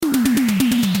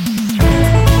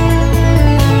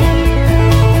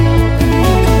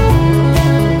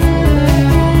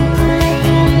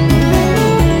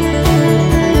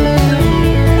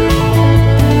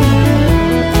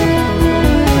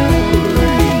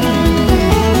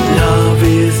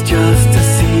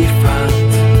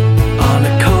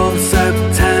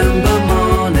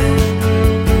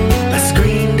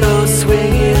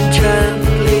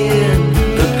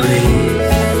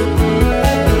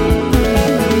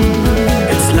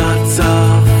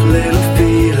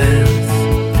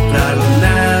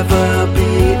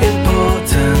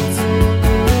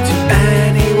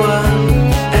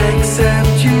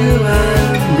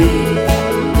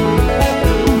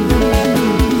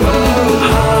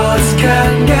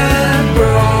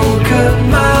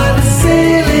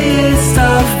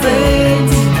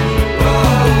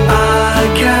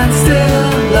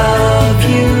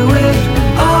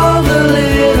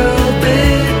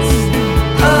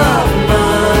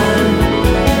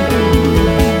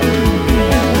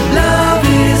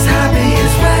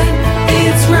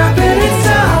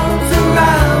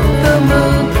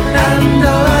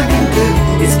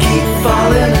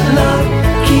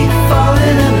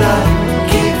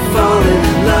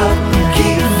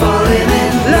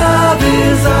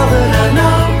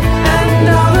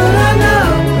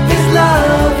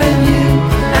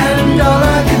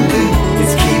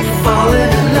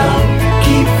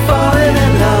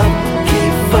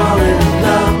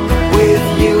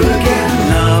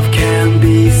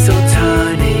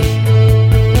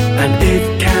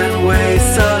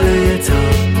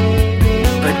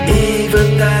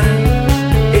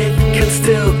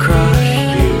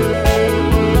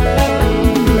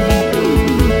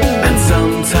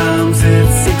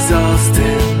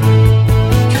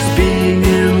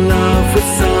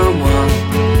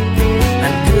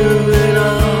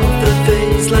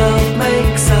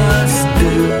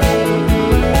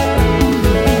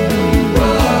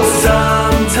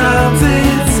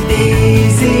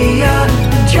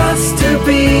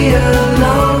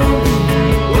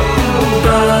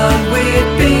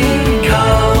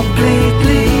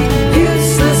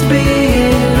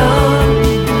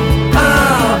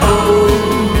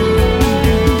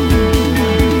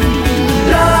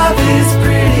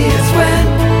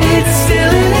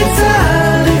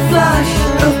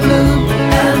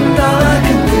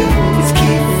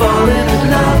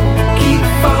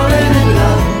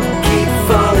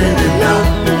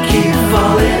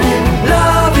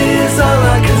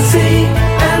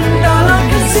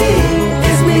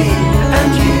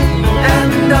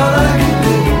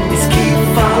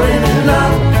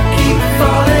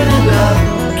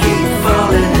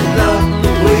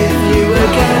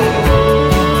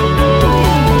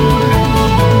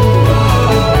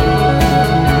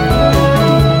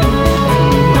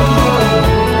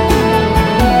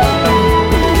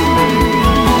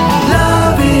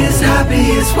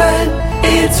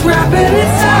It's wrapping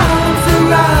its arms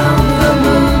around the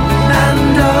moon,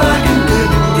 and all I can do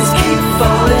is keep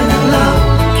falling in love,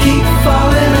 keep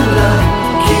falling in love,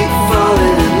 keep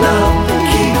falling in love,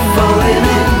 keep falling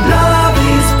in love.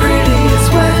 Is prettiest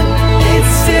when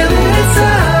it's still in its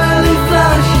early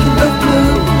flush of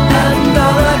blue, and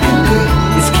all I can do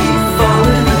is keep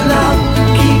falling in love,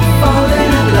 keep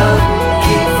falling in love,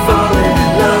 keep falling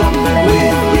in love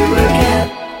with you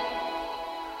again.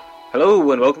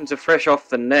 Hello and welcome to Fresh Off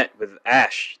the Net with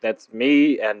Ash. That's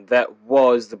me, and that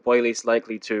was The Boy Least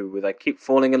Likely To with I Keep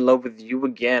Falling in Love with You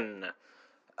Again.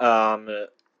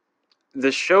 The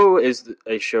show is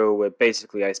a show where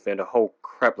basically I spend a whole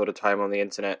crapload of time on the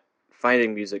internet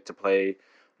finding music to play.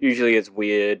 Usually it's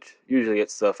weird, usually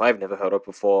it's stuff I've never heard of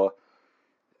before,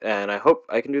 and I hope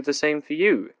I can do the same for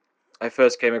you. I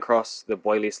first came across The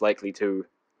Boy Least Likely To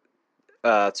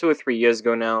 2 or 3 years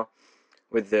ago now,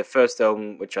 with their first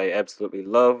album, which I absolutely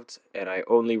loved, and I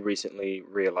only recently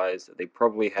realized that they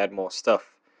probably had more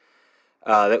stuff.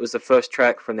 That was the first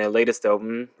track from their latest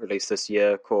album, released this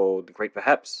year, called The Great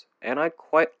Perhaps, and I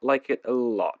quite like it a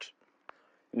lot.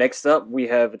 Next up, we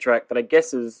have a track that I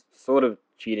guess is sort of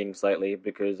cheating slightly,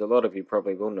 because a lot of you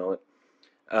probably will know it,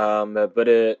 but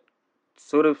it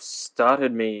sort of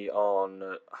started me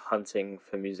on hunting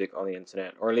for music on the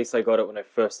internet, or at least I got it when I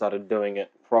first started doing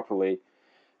it properly.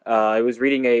 I was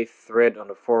reading a thread on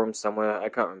a forum somewhere, I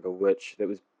can't remember which, that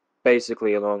was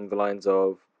basically along the lines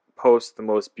of, post the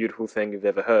most beautiful thing you've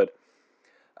ever heard.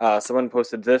 Someone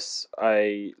posted this,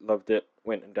 I loved it,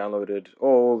 went and downloaded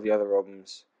all the other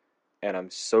albums, and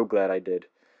I'm so glad I did.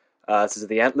 This is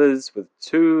The Antlers with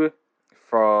 2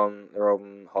 from their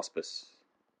album Hospice.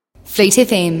 Fleet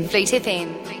FM. Fleet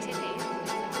FM. Fleet FM.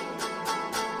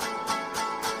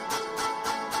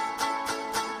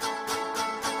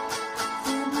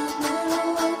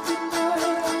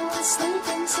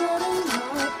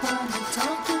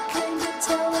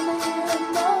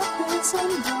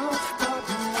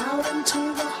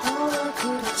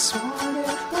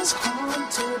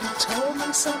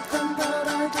 Something that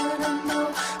I didn't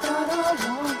know that I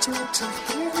wanted to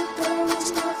hear. There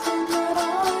was nothing that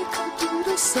I could do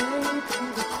to save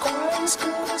you. The choir's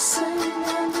gonna sing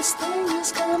and this thing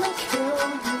is gonna kill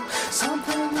you.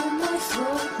 Something in my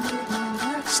throat made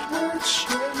my next word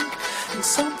shake, and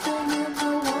something in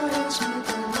the wires made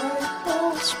the light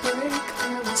bulbs break.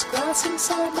 There was glass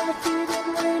inside my feet and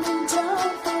raining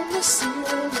down from the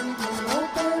ceiling. And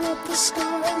open up the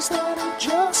skies that had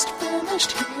just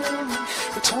finished healing.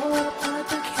 The tore apart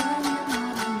the canyon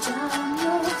running down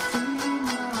your feet.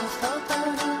 Now I thought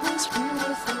that it was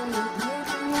beautiful, it made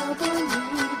me a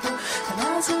believer. And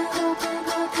as it opened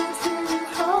I could hear you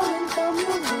howling from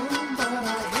your room. But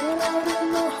I hid out in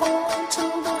the hall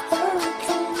until the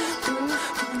hurricane blew.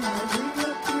 When I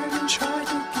reappeared and tried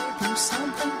to give you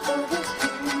something for the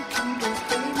pain, you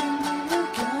kept hating me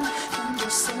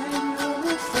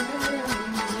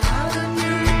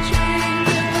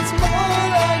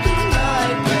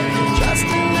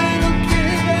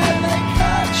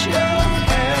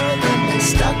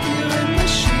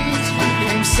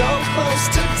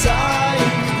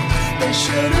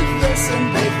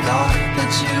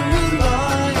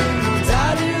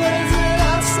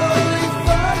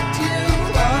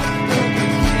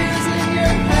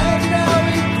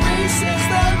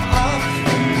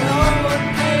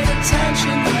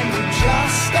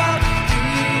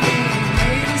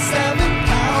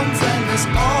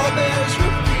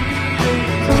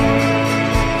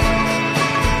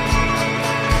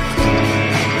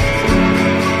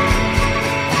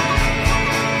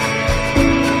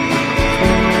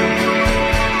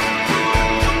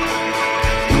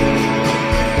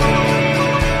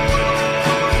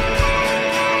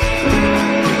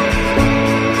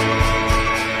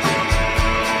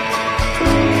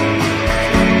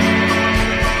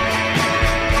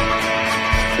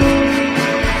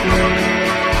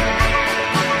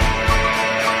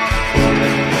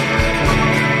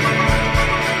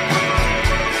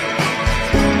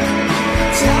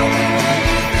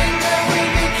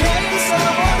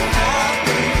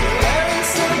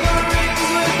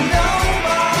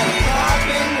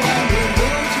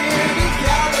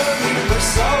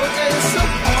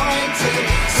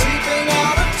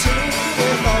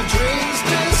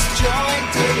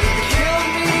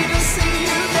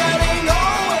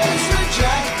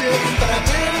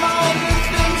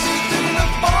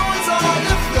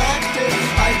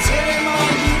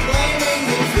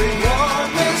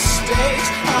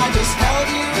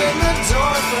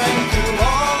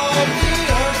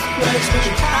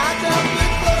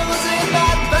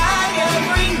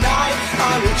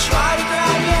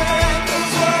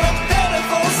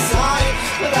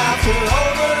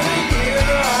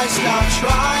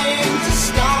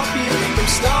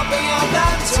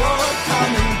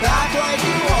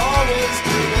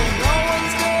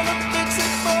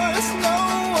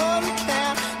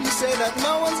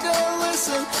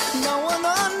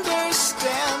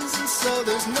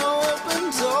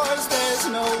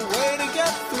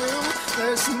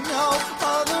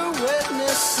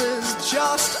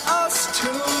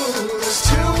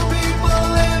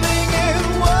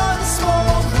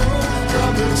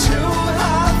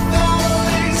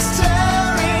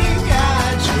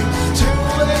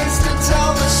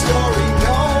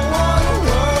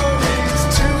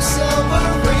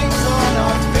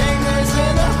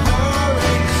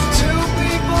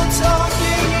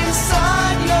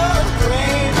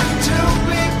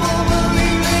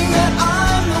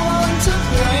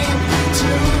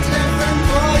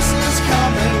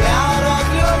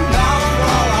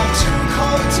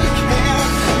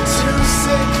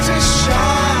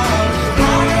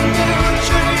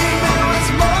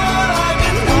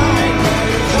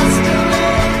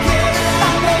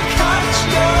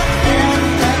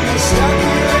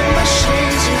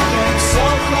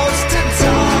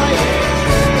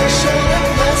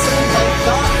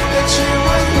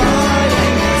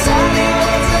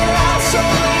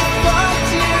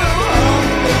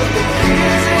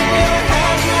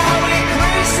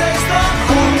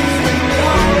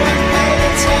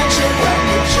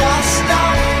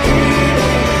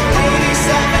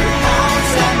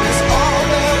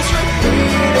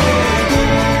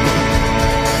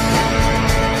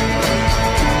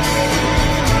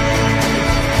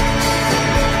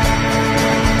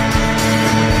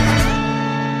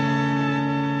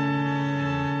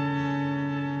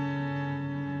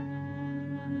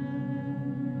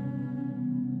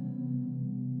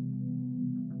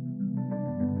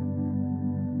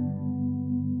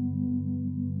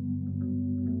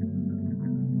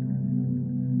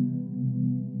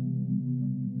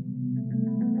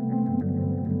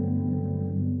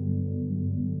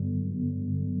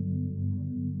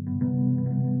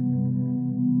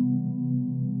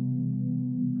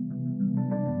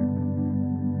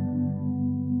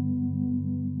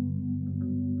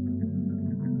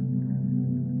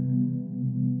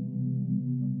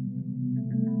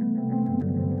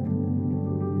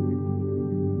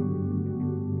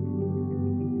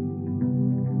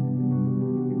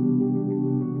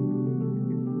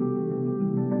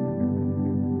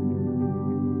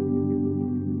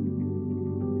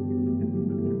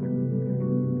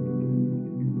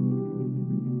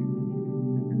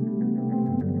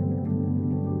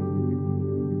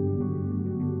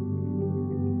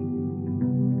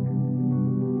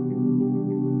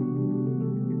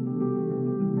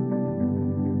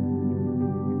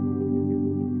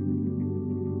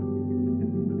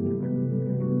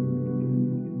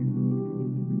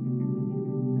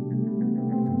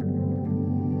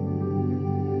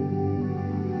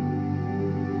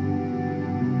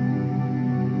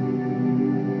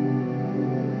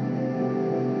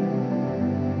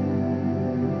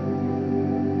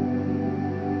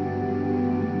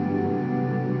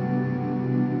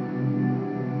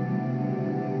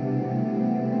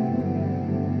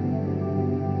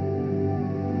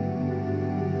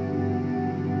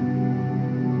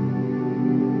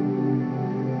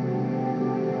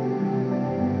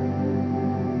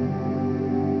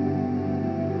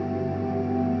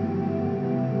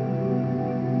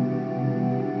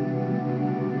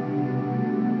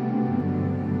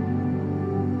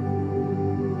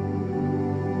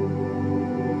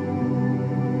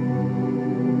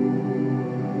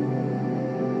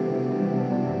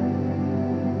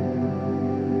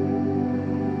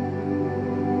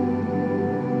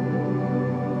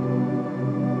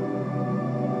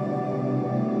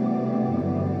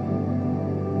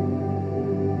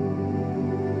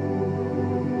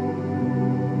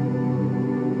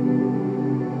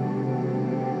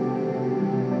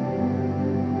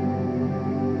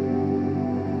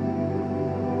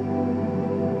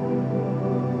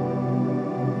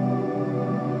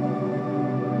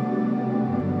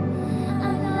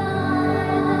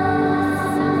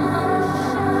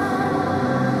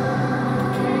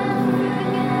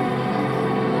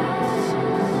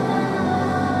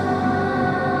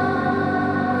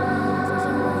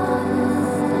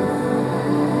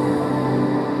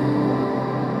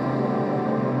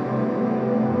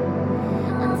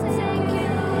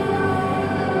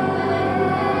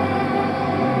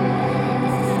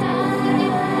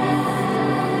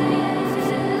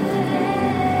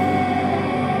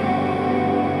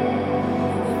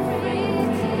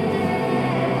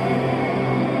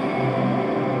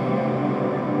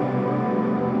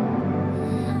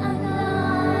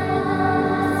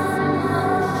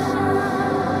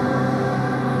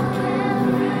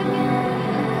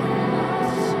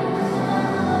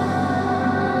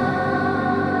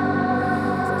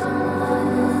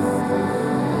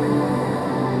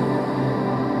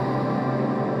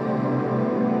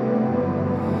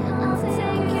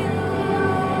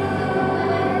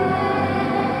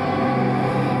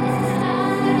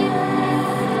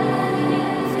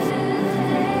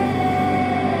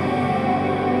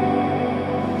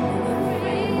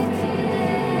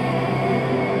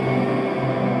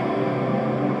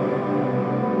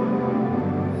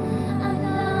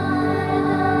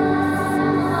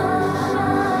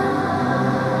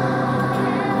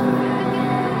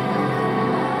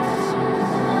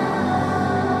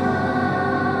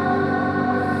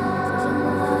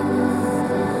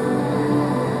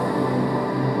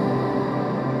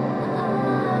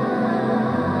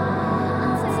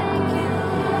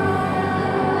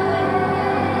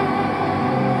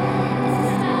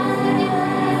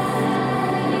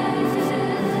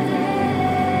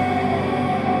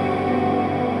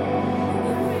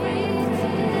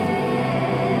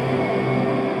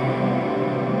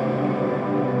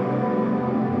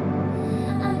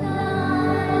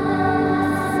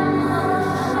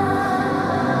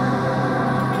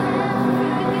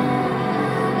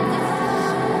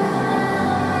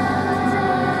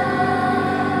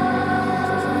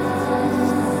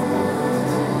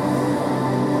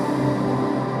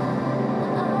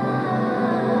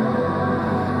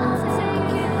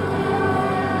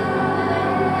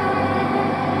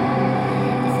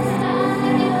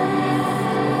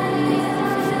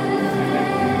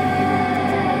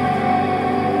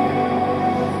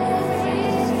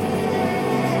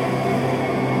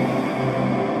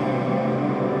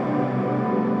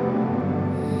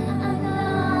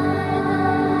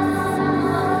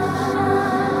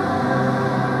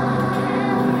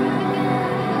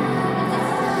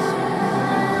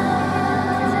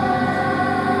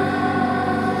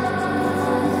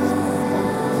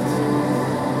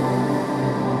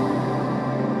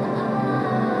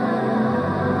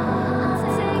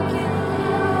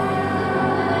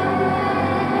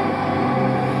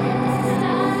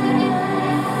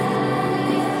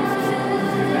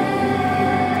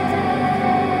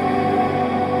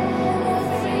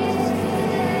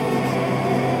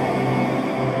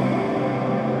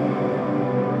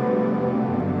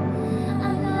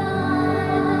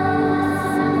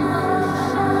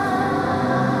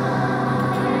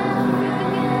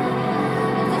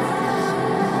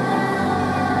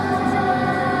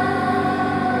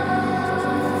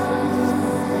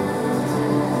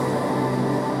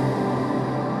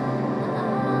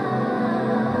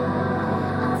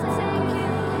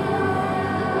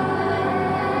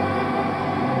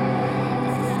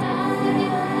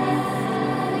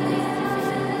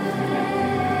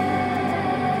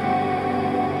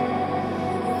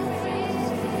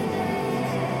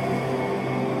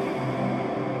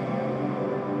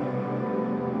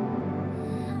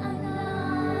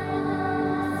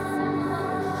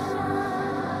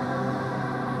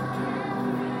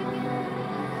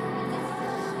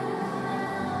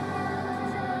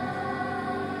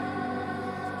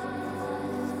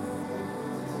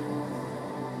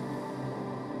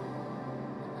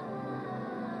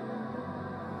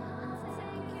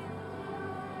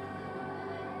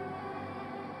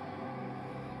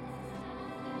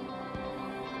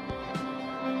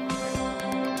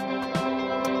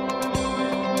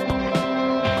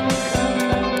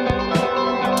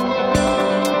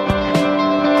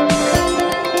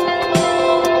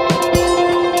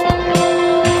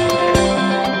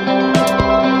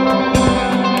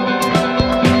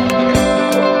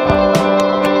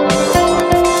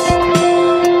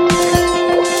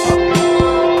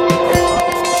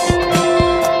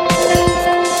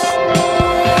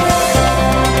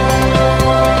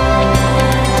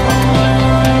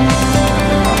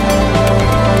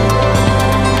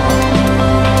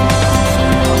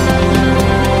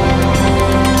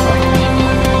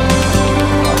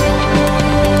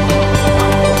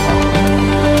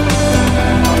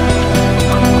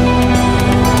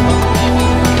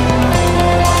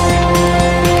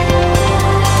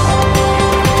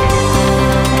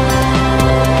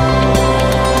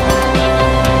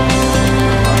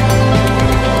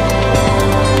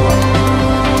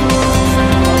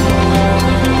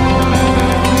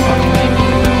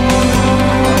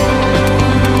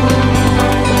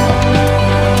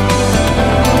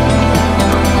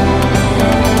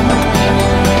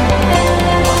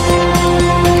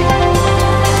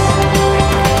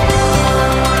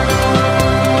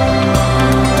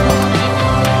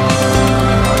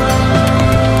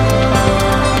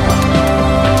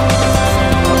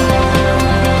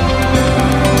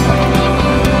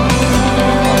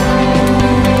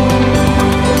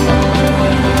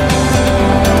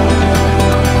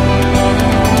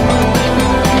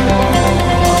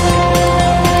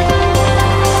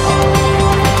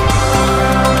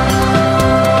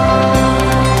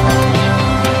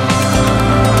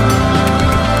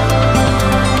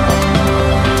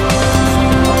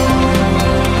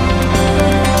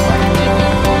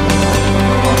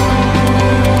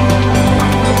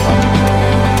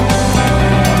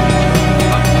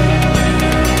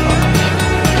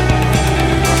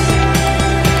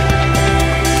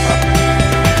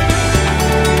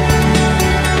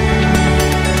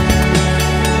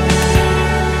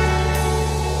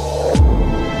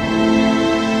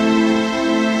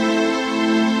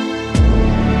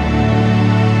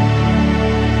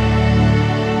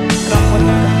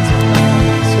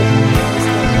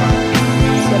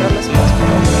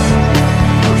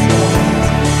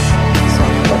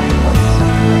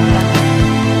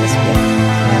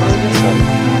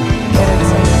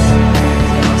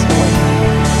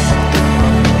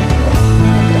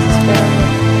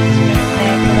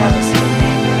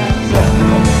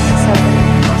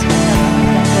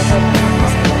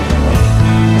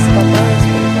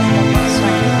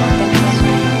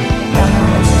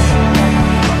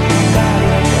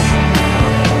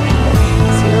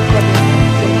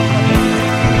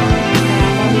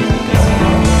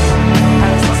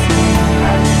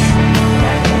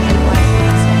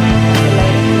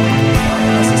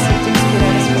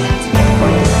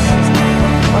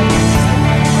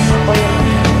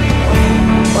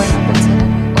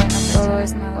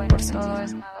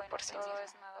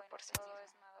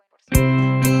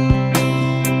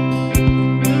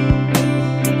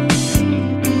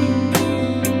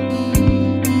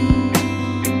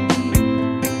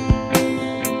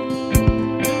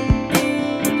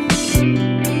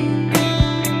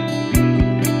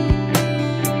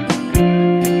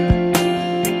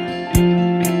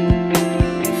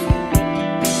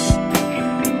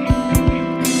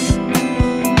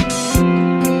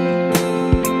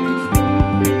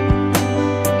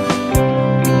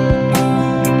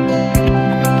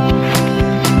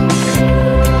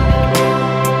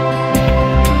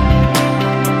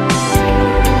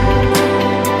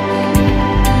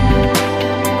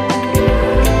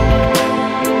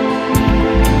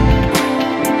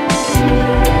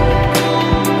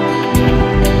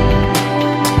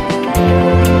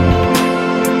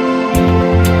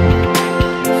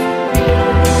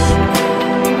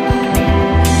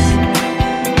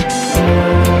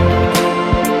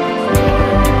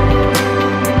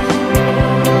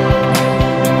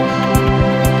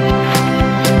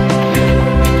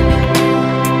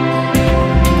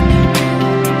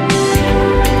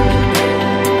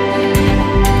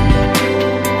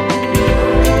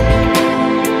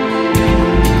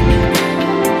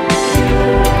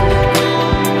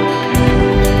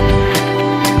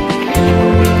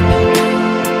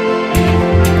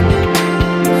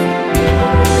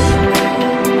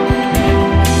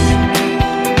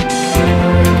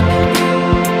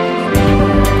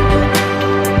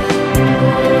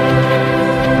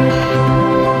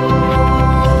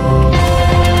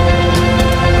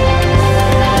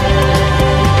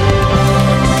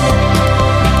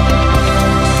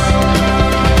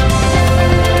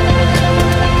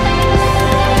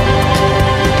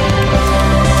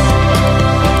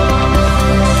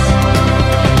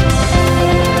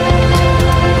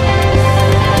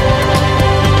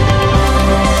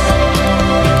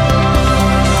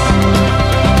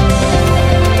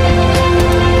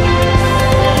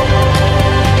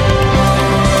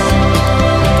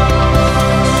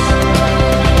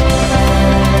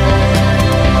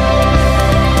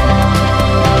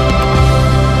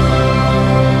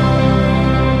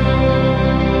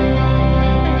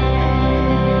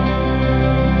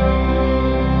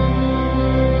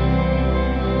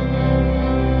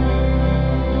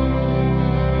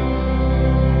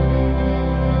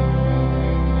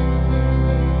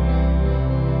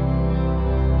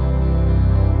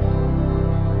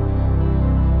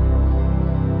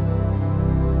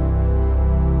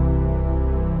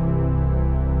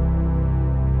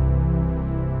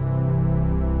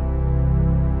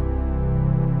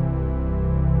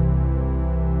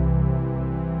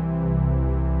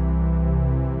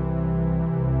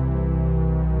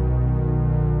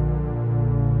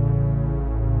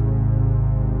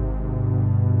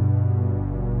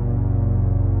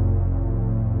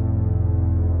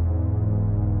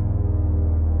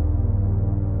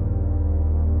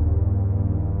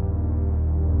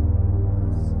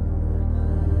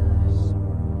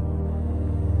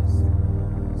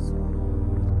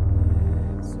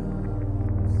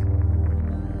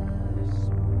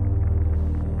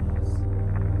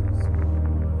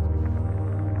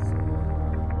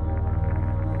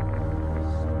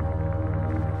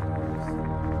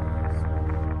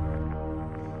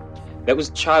That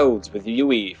was Childs with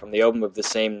Yui from the album of the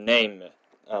same name.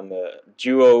 A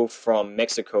duo from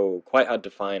Mexico, quite hard to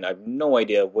find. I have no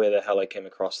idea where the hell I came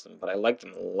across them, but I liked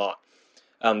them a lot.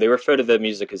 They refer to their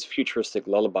music as futuristic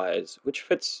lullabies, which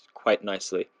fits quite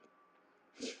nicely.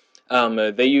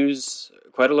 They use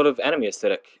quite a lot of anime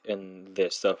aesthetic in their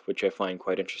stuff, which I find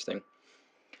quite interesting.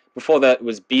 Before that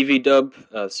was BV Dub,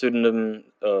 a pseudonym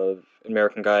of an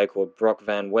American guy called Brock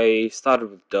Van Way.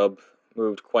 Started with dub,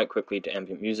 moved quite quickly to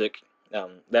ambient music.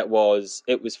 That was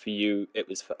It Was For You, It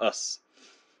Was For Us.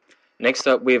 Next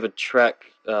up, we have a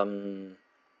track that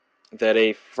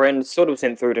a friend sort of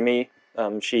sent through to me.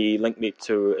 She linked me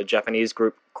to a Japanese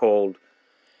group called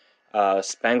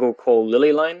Spangle Call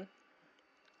Lilyline.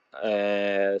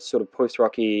 Sort of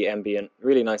post-rocky, ambient,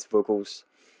 really nice vocals.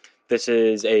 This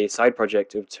is a side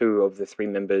project of two of the three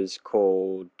members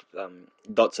called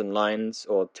Dots and Lines,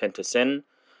 or Tenta Sen.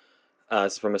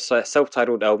 It's from a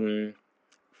self-titled album,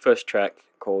 first track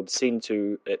called Scene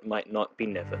 2, It Might Not Be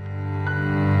Never.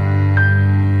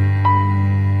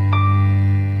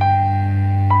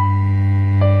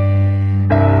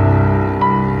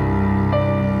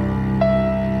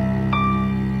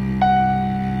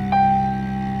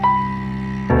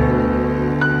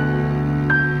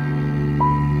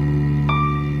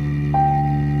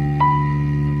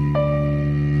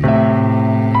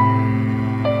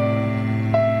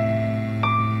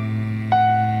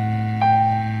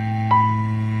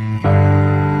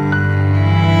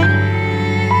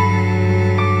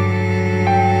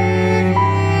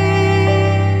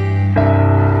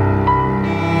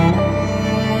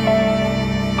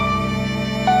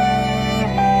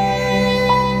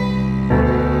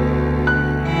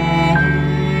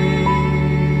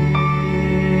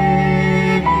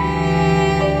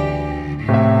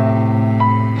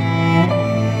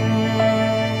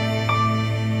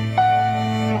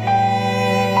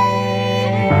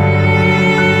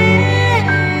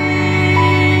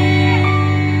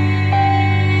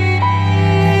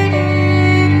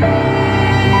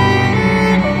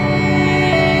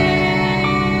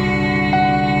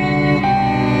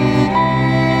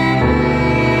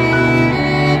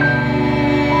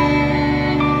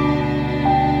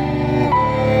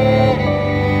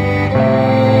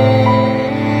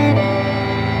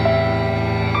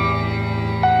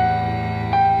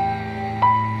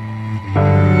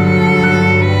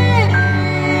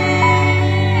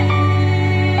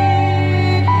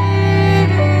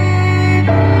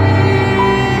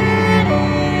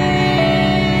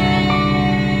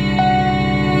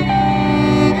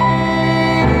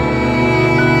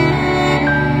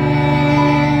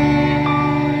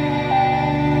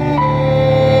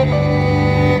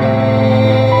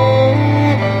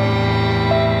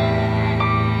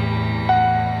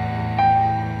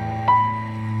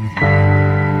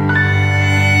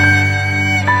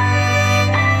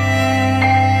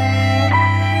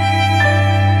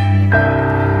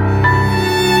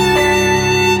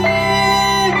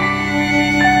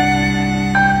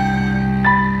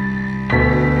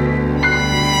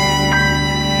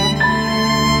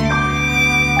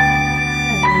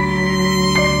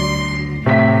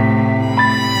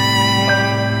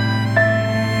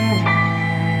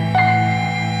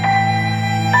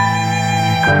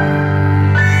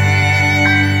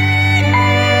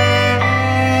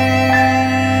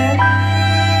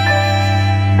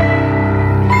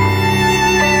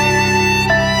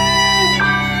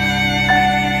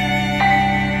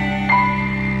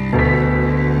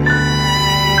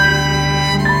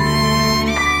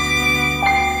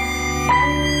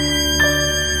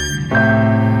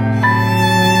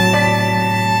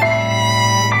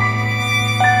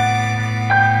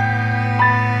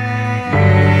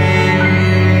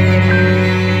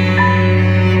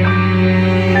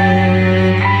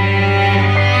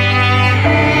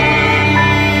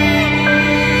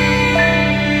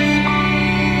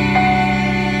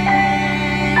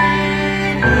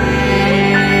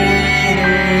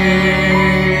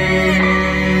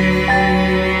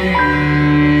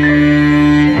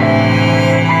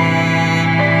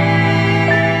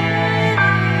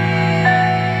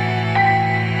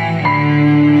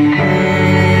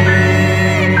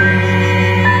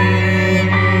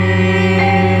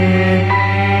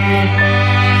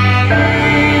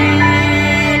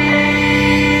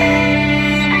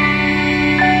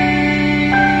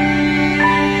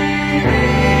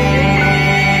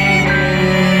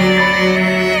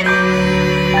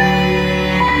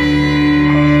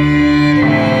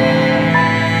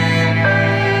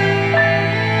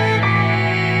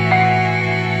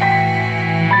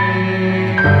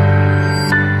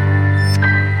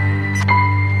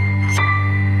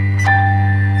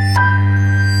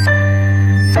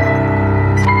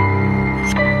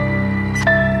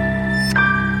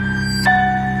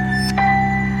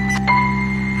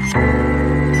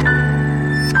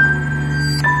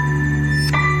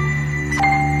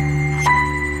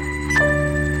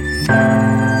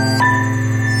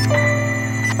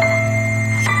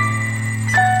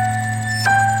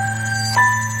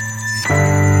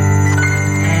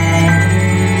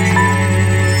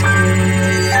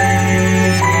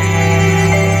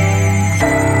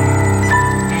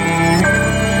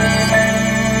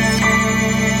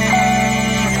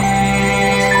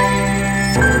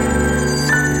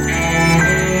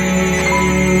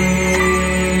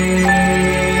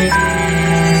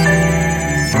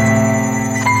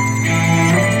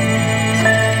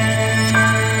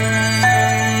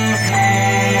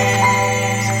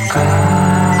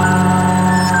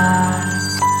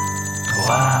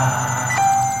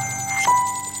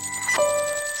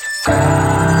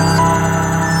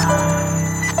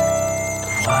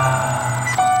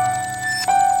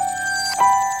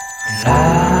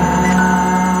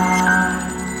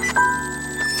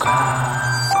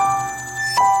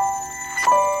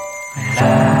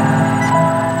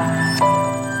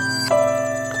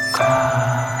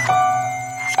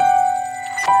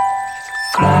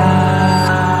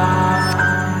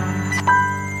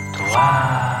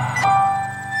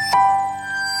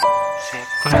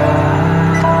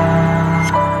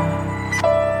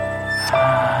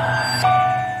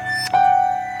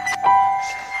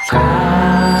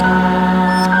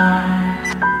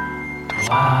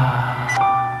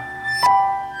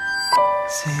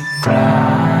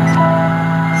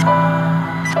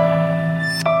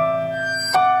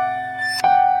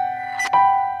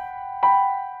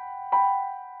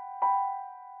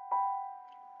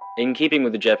 in keeping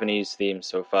with the Japanese theme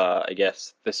so far, I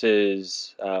guess this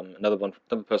is another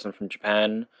person from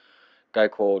Japan, a guy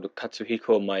called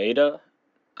Katsuhiko Maeda,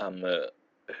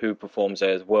 who performs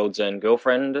as World's End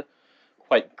Girlfriend.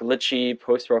 Quite glitchy,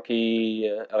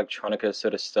 post-rocky, electronica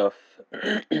sort of stuff.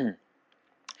 This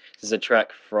is a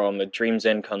track from Dream's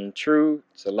End Come True.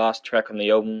 It's the last track on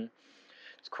the album.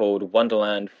 It's called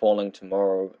Wonderland Falling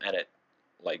Tomorrow, and it,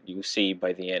 like, you'll see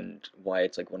by the end why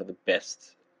it's like one of the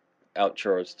best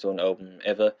outros to an album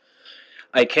ever.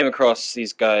 I came across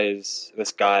this guy,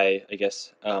 I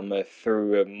guess,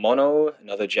 through Mono,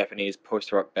 another Japanese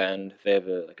post-rock band. They have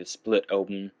a split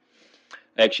album.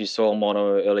 I actually saw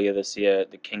Mono earlier this year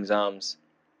at the King's Arms,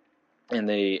 and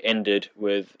they ended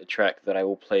with a track that I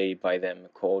will play by them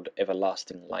called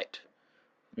Everlasting Light.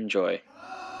 Enjoy.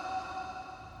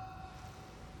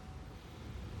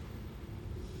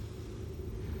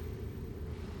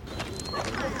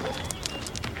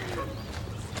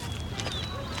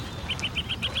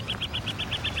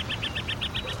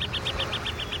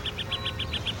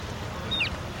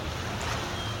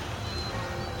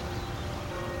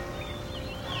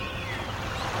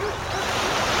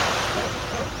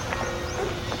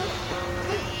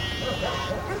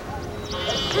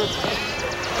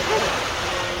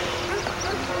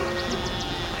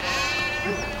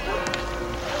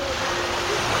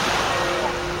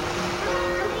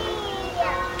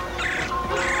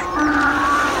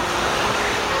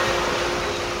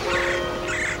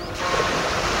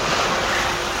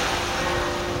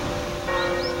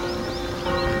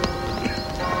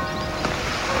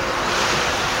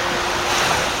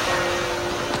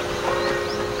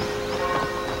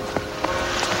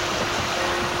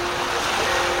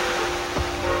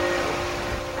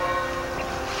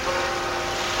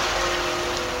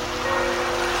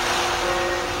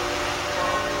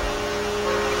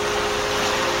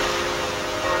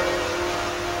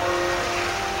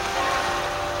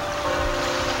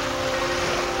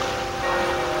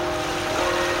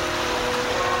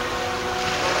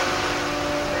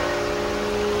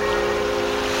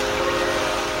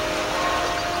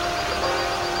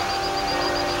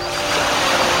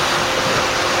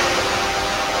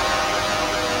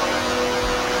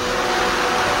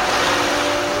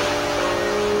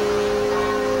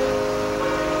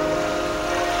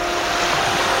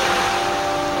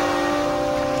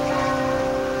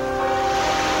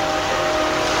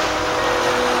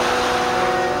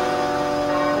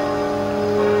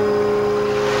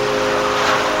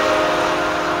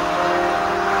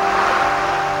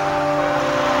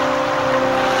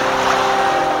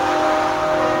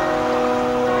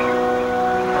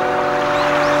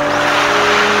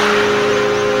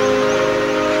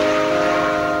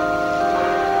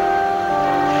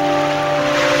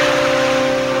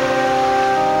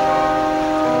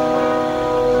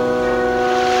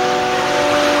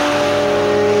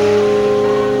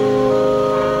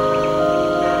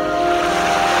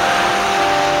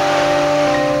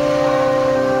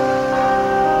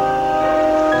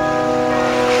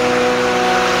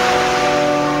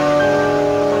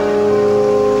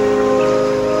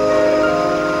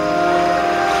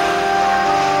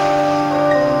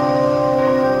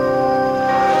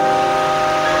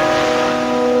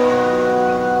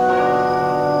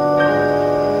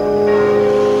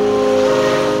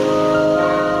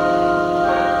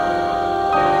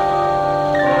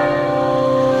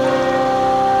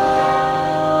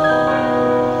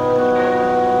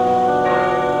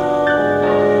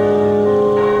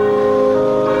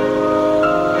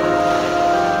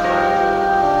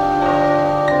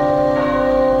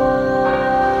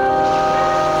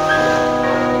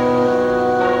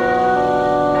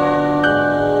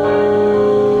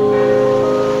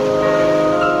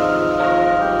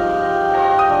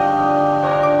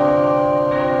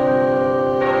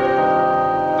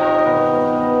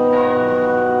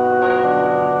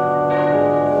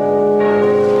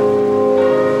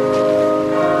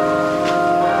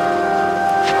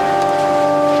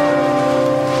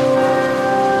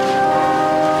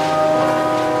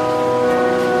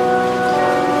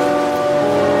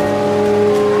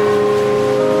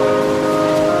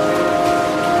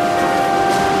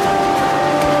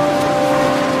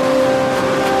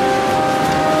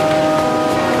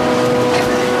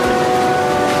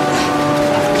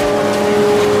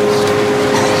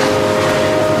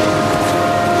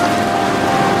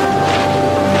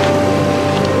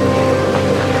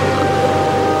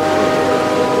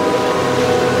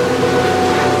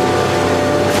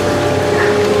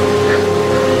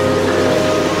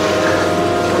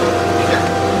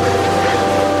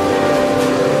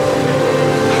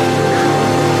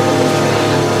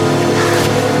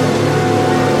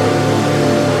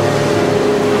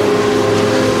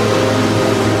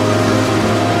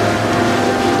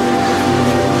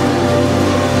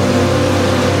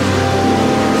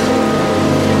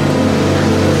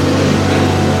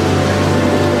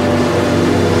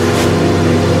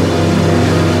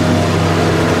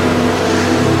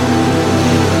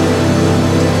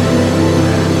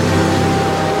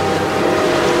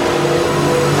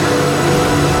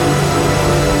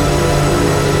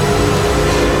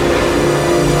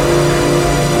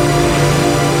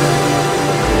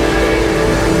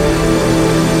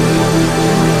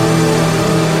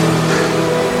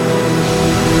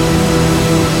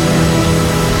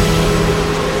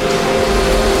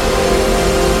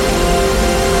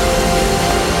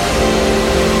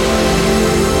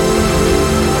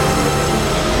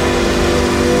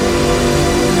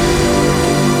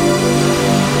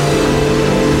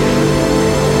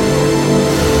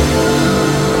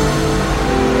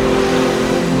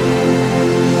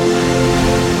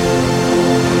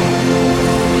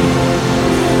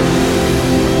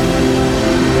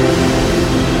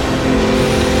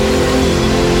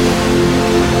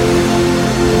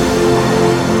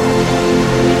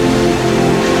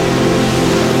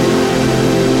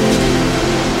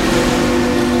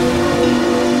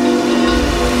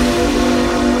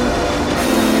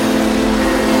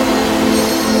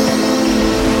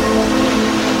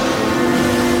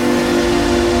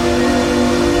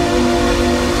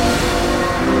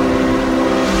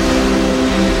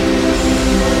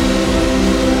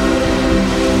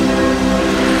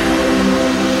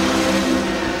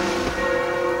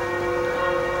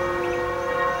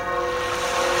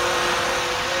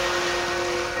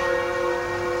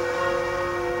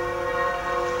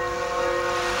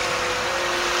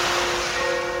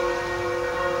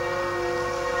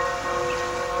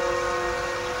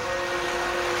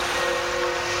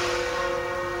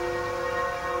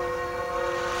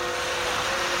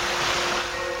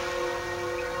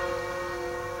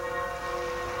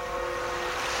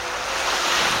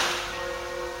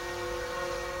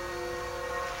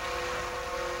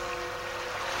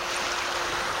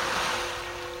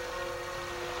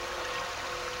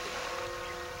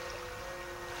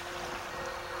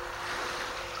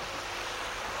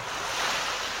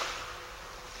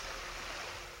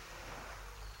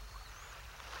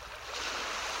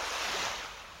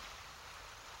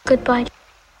 Goodbye.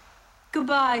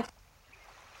 Goodbye.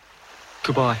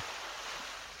 Goodbye.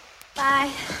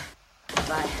 Bye.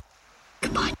 Goodbye.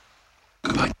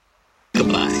 Goodbye.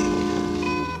 Goodbye.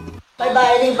 Bye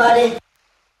bye, everybody.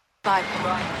 Bye.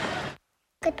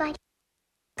 Goodbye.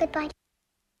 Goodbye.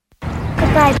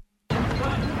 Goodbye.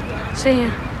 See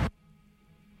ya.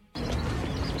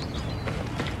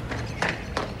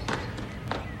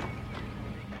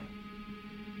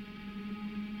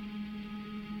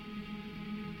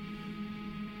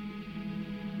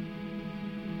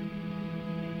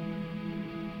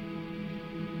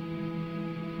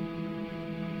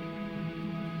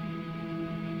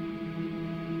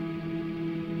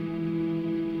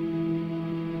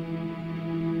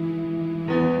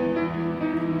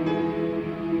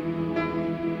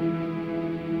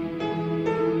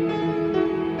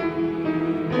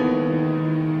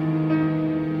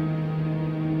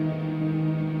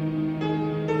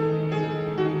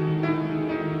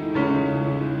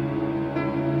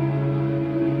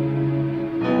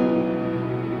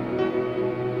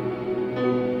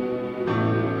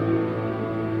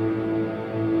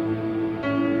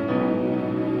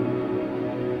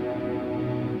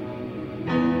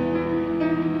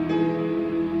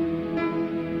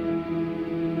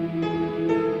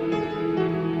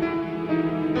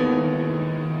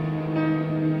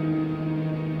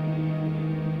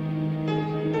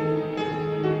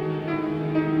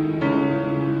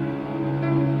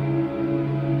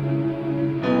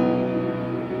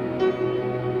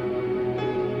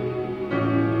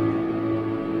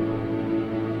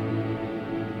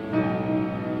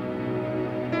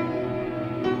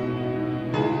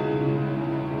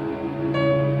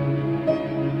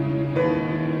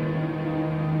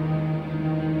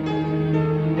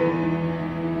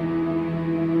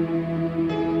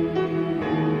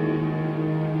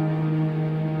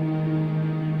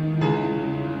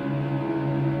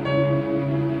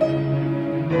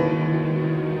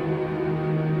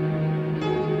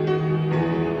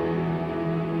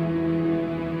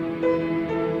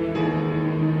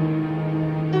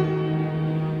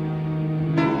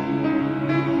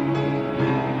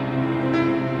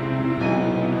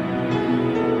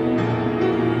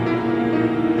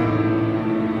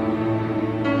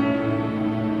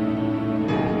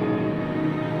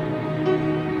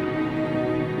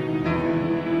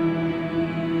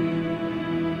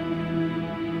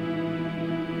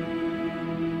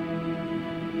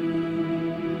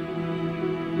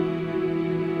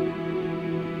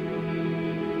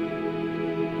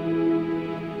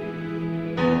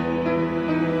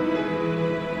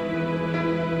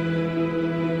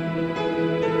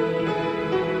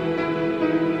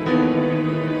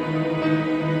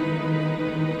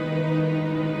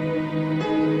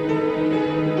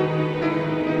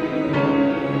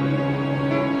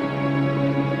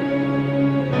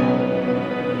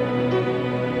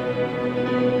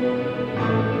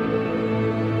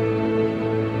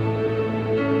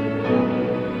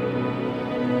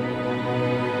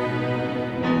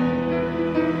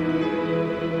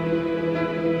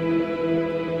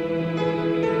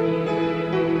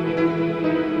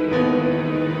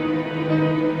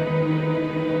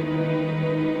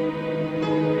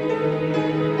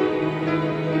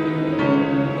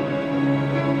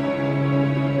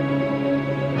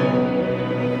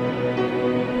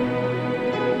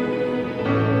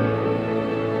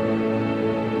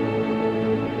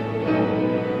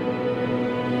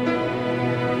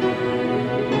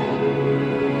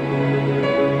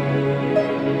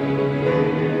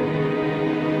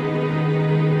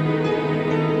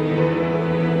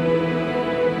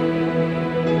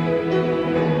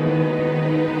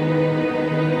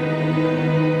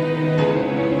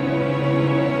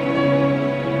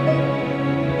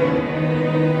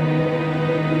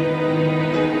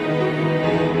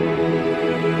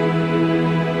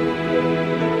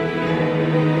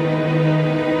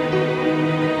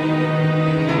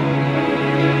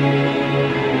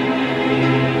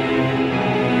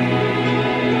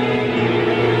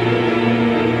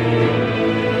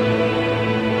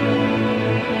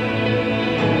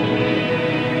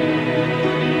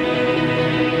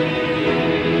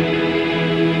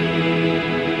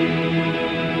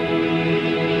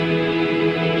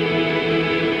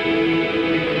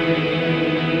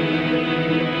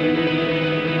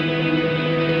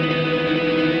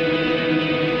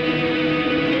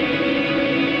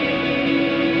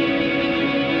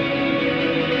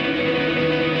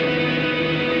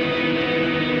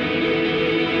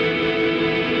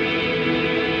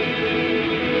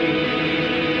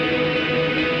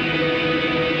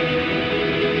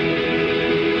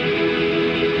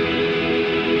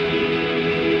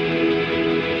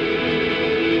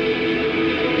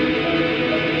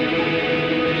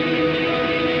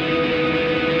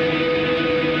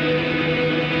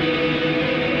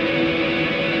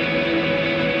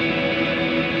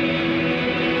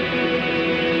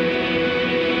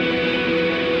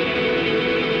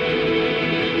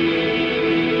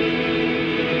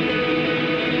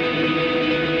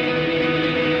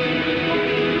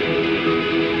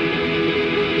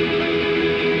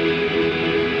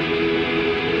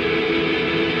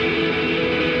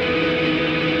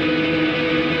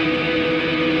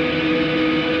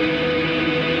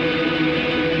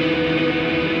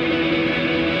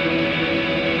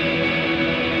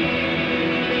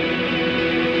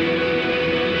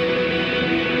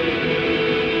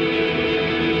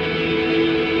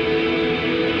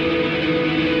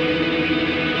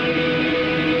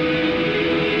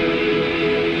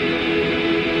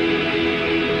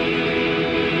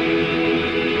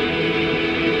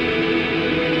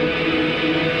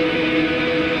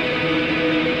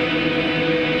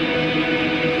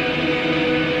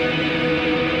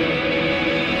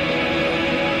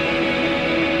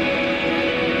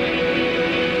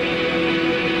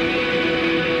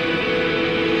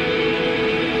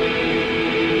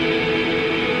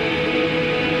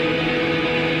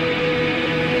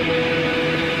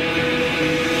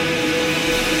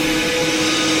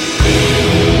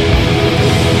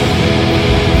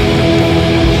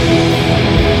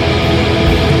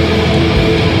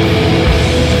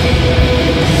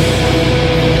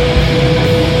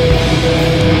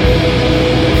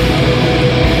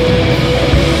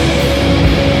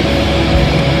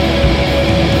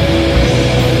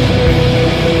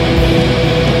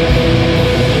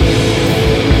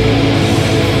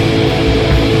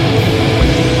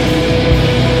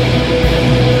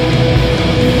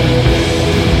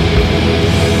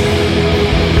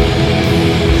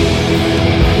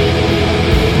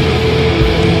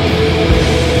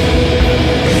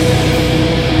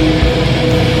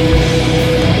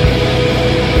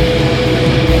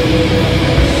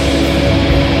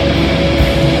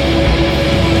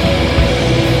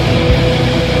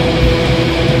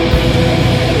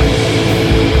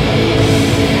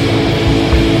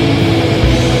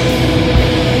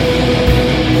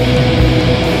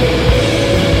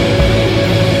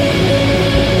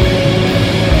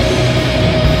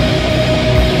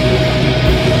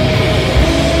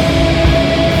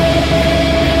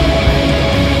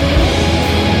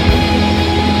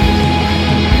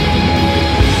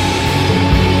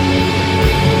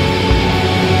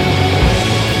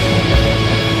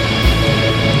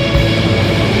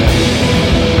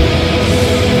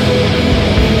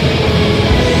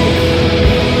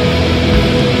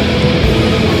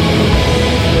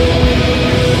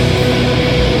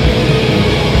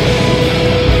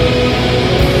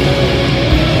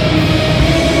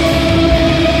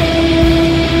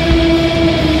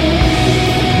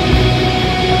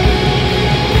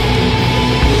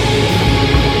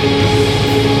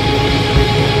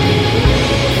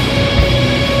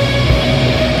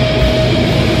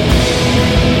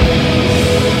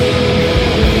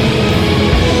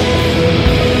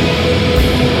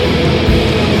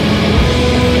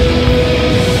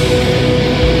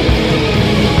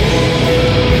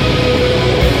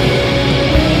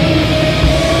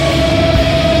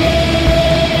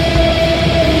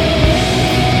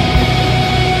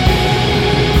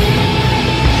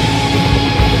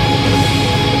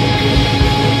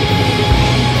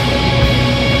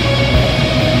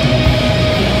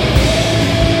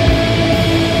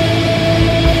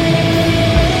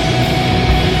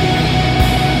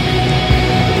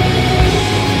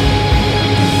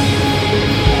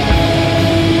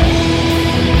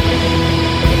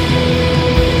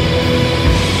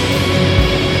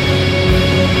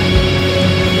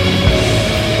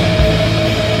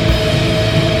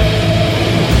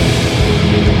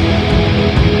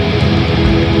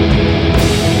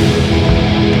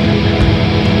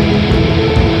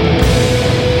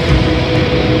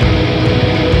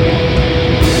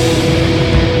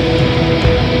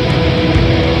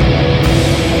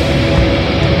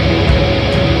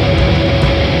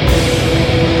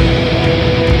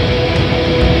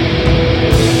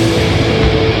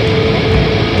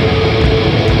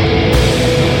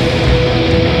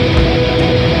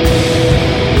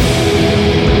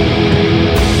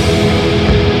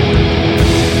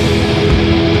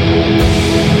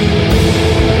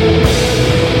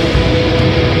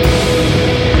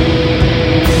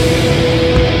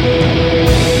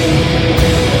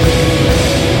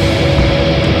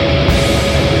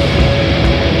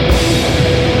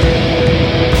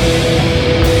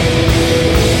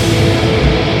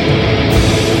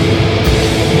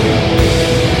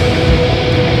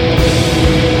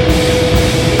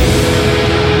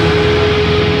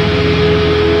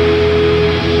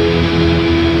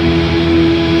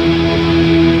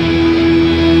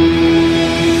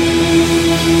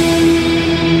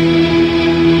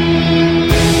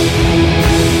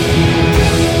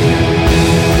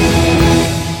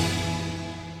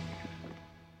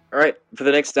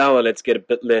 next hour, let's get a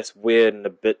bit less weird and a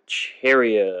bit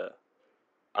cheerier.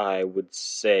 I would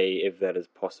say, if that is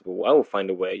possible. I will find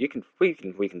a way. We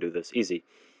can do this easy.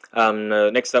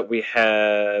 Next up, we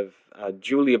have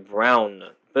Julia Brown.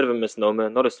 Bit of a misnomer,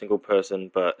 not a single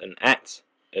person, but an act,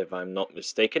 if I'm not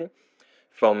mistaken.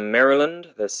 From Maryland,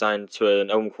 they're signed to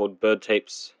an album called Bird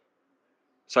Tapes.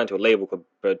 Signed to a label called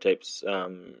Bird Tapes.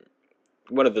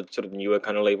 One of the sort of newer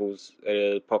kind of labels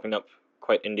popping up,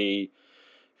 quite indie,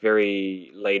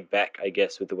 very laid back, I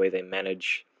guess, with the way they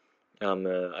manage.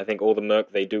 I think all the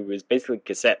merc they do is basically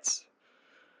cassettes.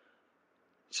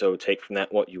 So take from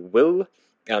that what you will.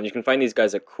 You can find these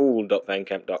guys at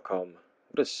cool.bandcamp.com.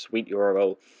 What a sweet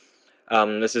URL.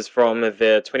 This is from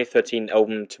their 2013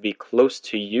 album To Be Close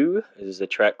to You. This is a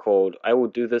track called I Will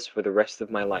Do This for the Rest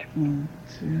of My Life. 1,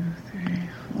 2, 3,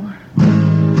 4.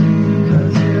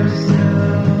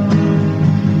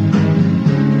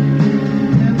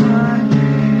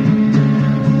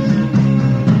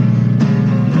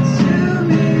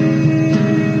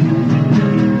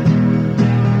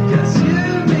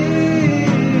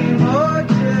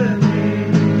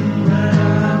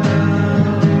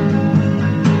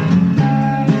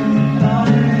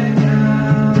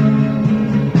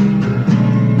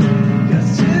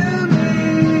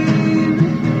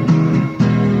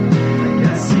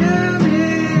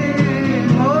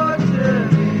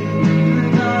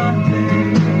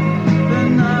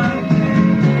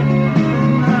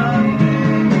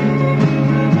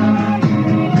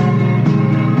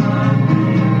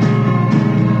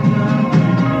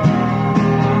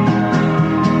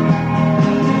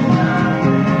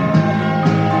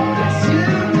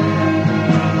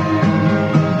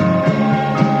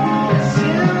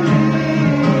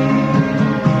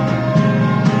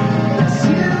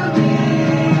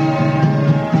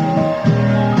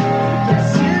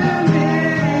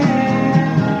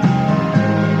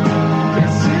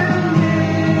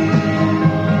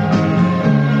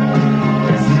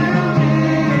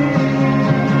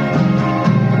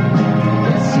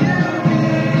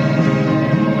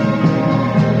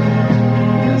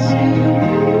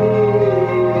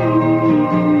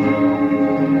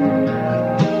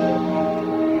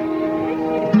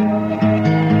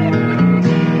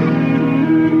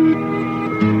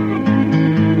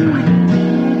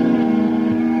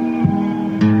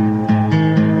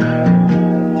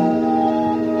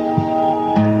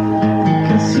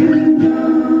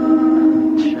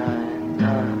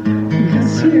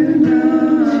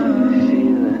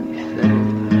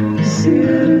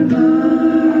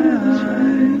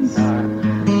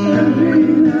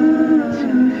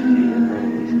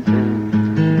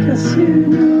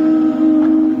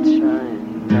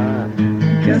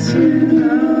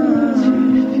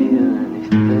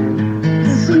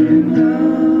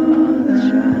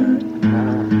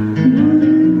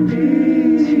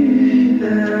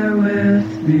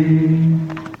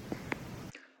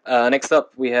 Next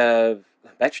up, we have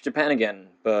Back to Japan again,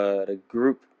 but a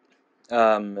group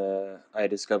I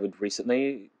discovered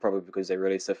recently, probably because they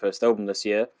released their first album this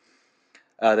year.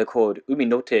 They're called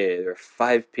Uminote. They're a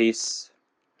 5-piece.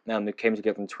 They came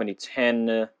together in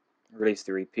 2010, released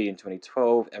their EP in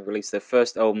 2012, and released their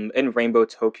first album in Rainbow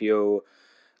Tokyo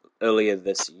earlier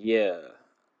this year.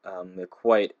 They're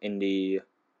quite indie,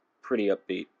 pretty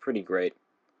upbeat, pretty great.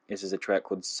 This is a track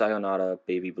called Sayonara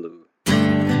Baby Blue.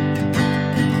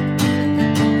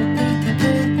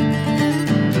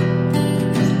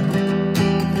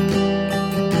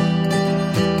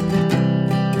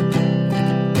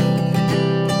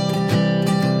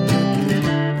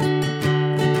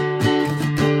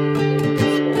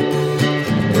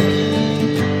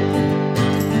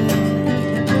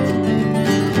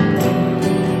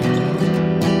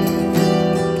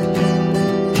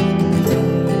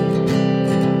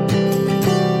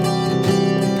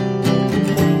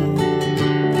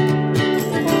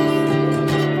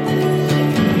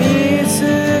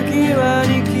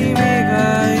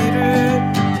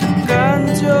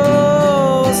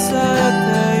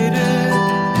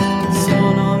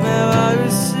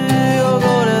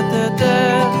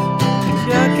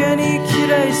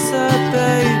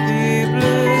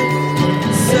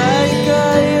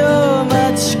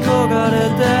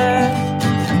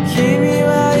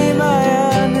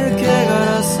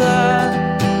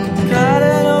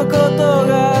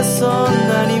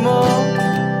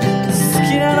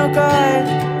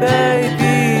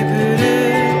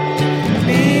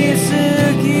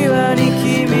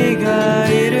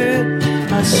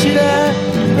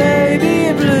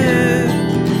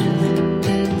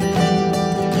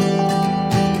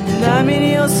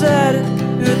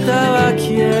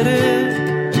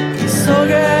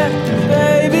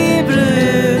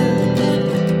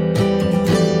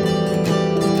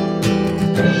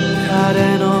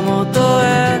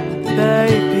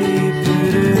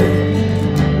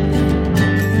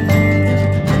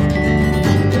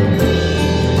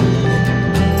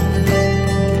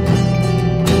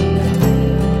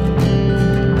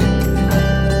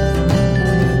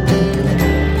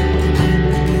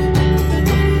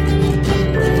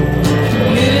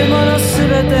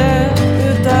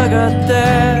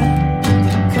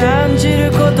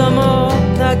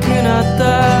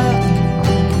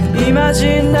 魔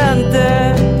人なんて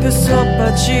嘘っ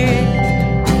ぱち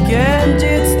現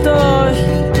実逃避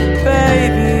ベ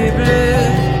イビーブル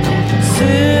ー数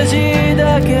字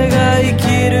だけが生き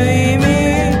る意味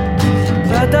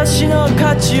私の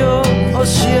価値を教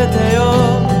えてよ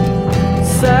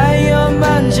3、4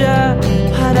万じゃ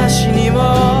話にも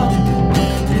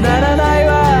ならない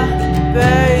わ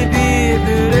ベイビー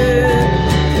ブルー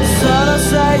その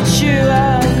最中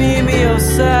は耳を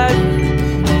塞ぐ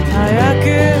早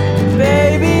く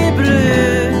ベイビーブル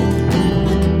ー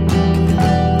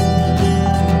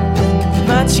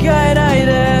間違えない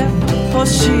で欲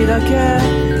しいだけ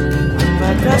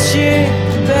私ベ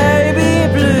イビ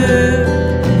ーブルー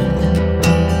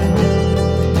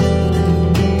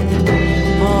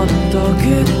もっとぐ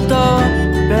っと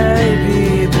ベイ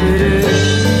ビーブルー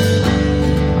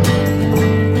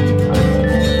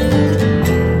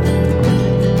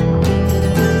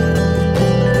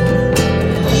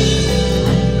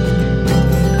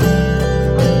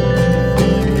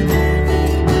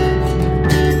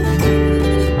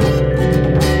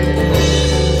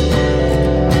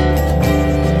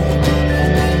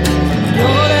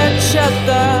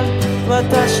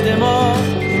私でも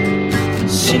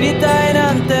死にたい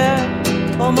なんて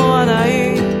思わな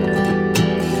い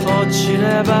落ち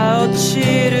れば落ち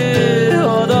る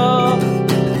ほど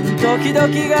ドキド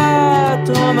キが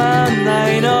止まん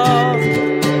ないの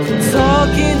雑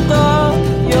巾と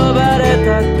呼ばれ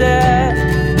たって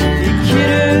生きる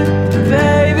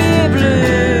ベイビーブル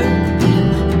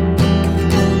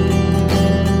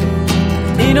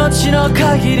ー命の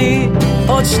限り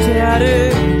落ちてや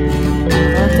る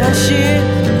私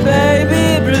ベイビ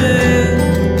ーブルー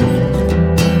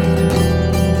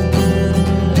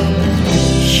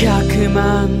100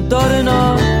万ドル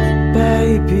の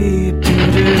ベイビーブ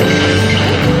ルー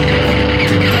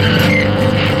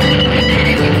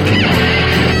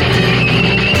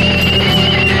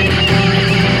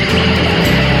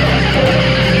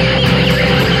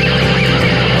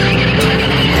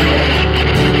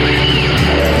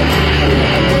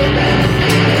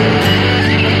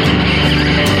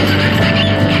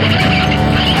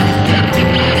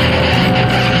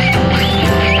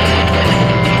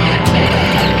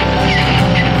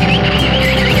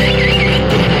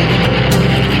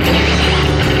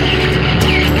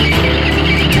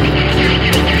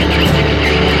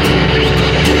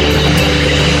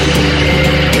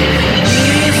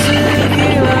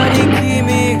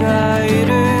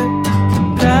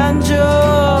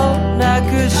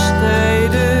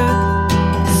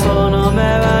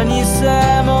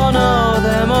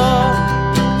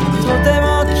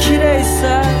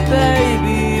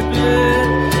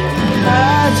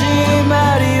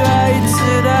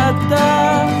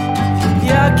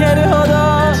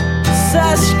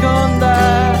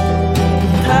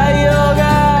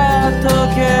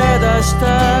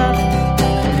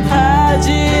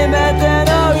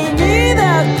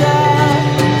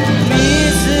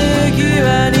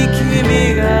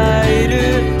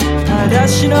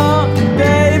私の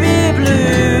ベイビーブルー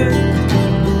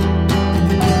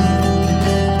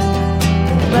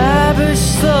眩し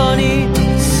そうに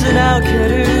砂を蹴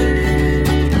る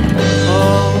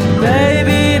Oh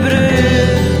baby blue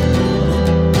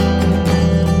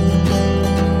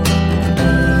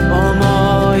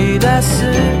思い出す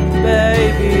ベ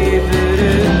イビーブル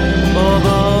ー覚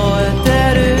えて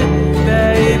るベ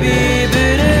イビーブ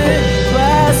ルー忘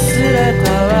れた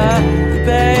わベ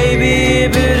イビー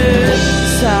ブルー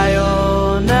さ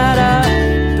よなら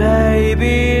ベイビ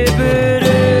ーブル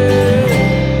ー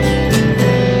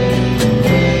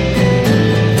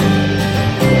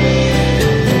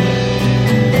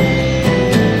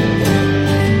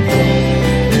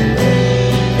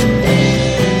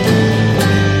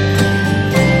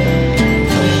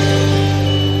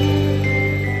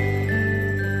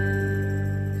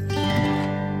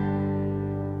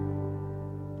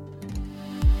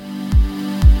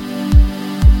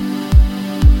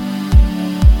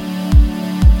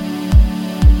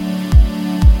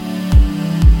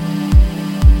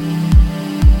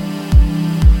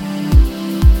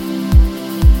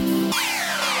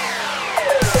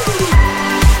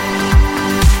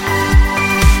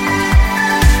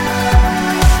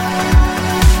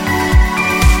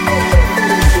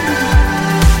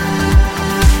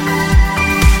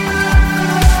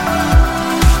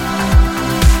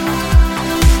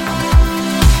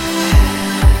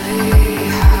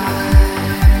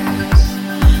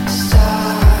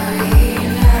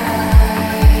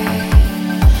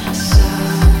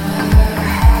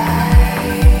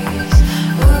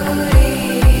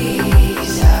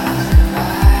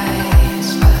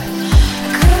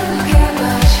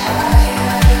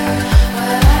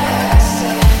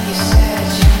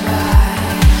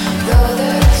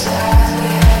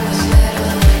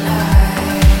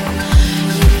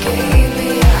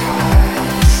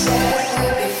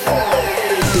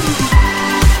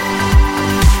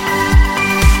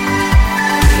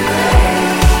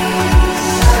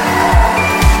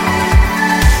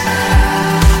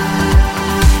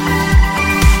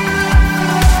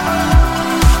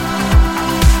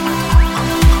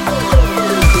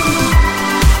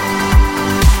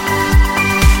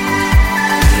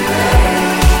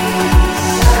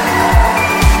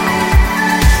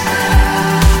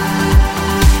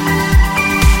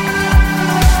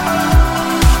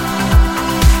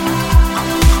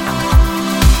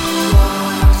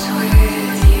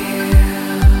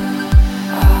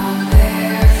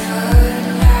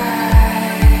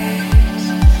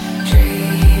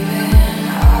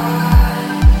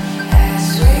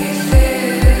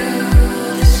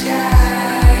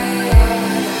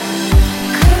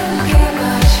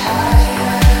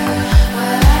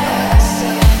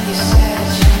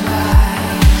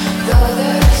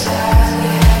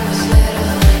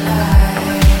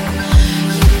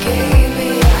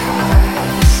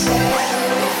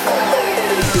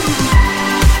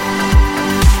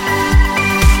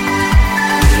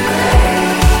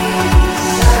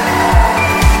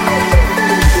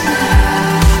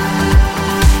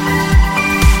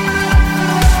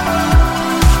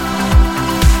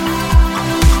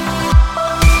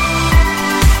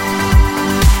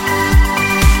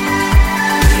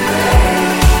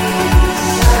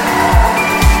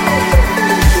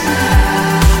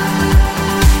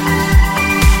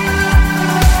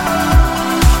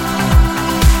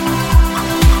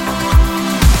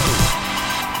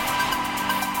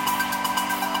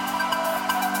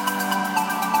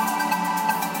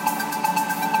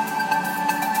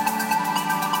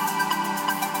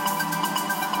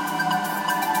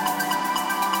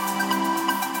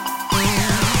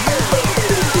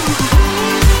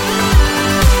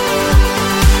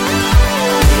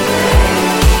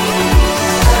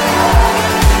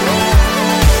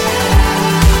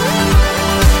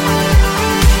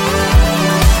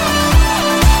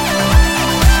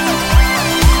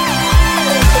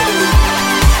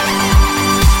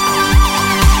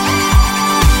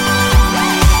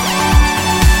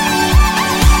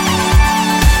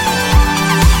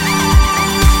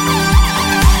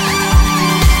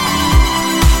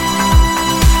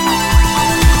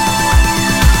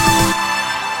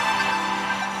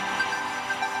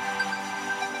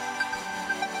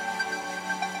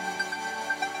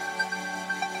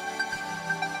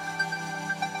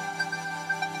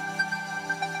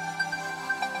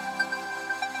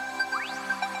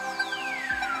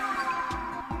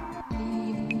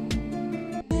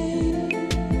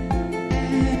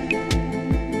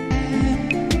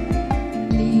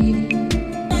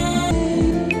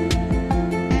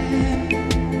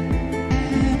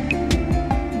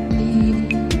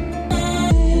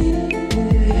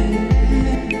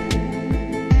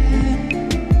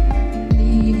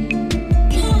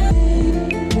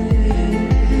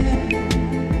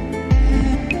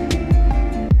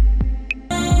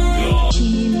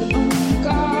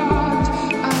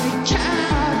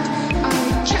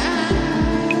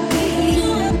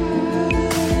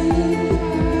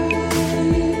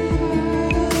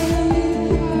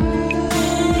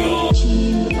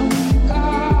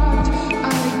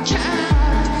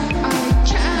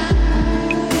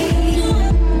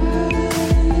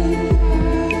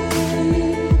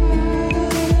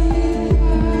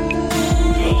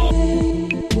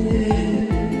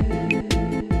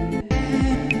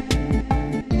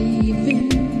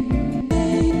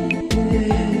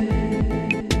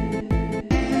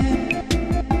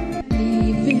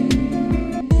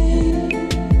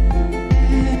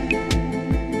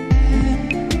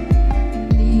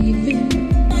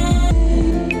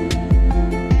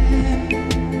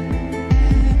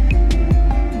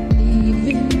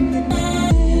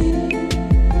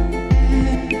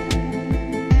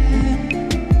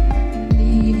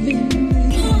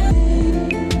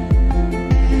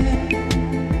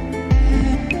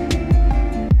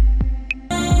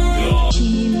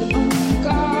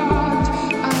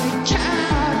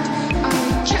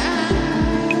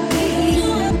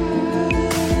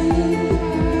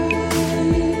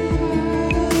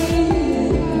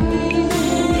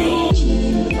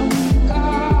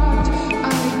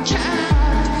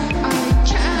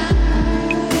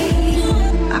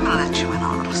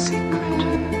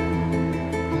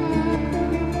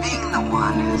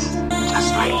is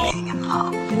just like being in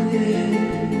love.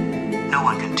 No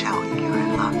one can tell you you're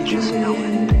in love, you just know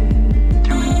it.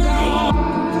 Through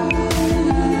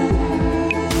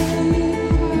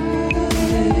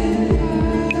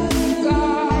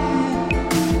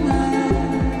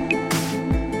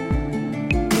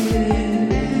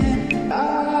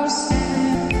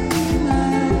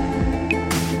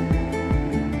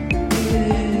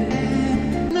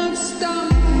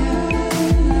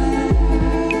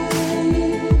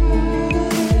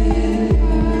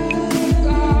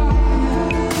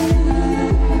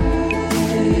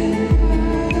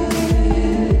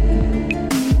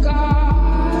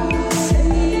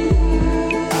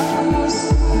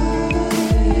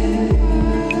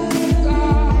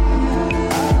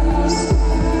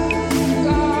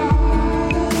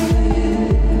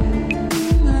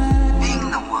and being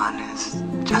the one is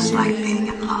just like being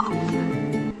in love.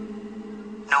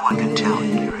 No one can tell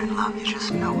you you're in love, you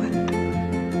just know it.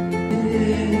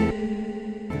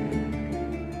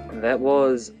 That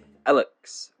was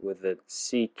Alex with a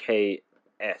CKS.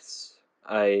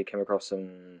 I came across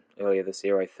him earlier this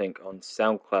year, I think, on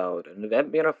SoundCloud, and I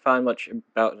haven't been able to find much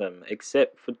about him,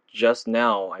 except for just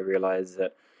now I realized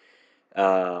that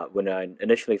when I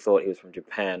initially thought he was from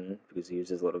Japan, because he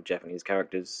uses a lot of Japanese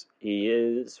characters, he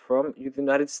is from the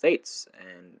United States,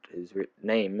 and his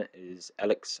name is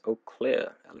Alex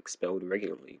Auclair, Alex spelled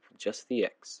regularly, just the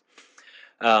X.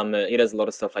 He does a lot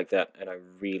of stuff like that, and I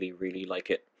really, really like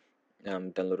it.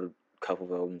 Done a little couple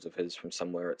of albums of his from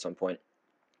somewhere at some point.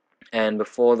 And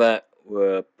before that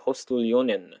were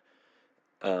Postuljonen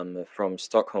from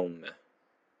Stockholm.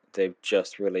 They've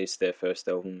just released their first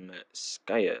album,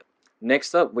 Skyer.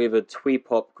 Next up, we have a twee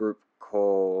pop group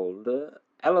called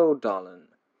Hello Darlin',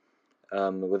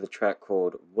 with a track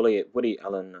called Woody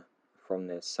Allen from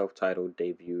their self-titled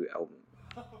debut album.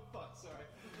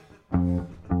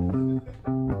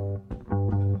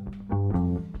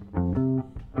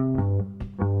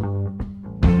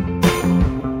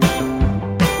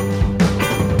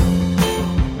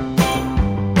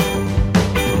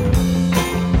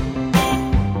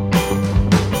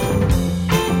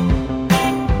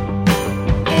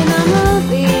 In a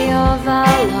movie of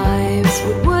our lives,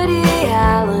 would Woody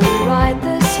Allen write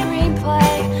the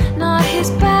screenplay? Not his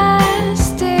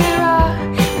best era,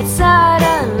 but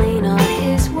certainly not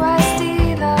his worst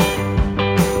either.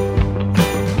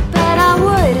 But I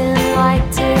wouldn't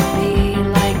like to be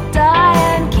like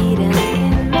Diane Keaton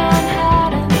in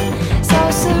Manhattan.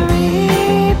 So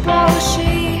cerebral,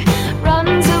 she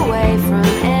runs away from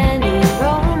any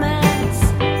romance.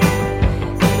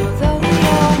 Although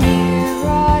you're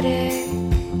neurotic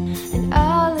and a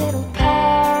little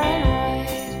paranoid,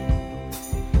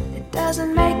 it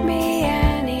doesn't make me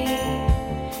any,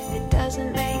 it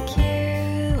doesn't make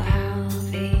you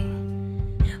healthy.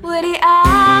 Woody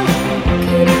Allen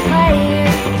couldn't play you.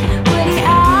 Woody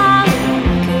Allen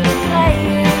couldn't play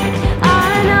you. I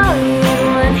know you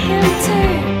want him to,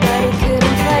 but he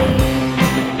couldn't play you.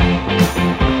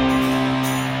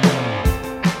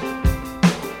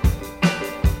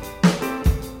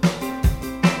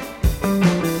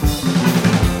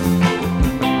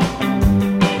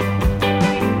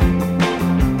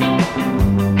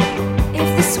 If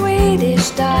the Swedish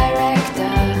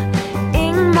director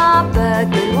Ingmar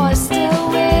Bergman was still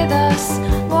with us,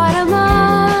 what a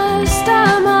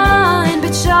mastermind,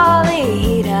 but surely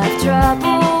he'd have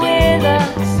trouble with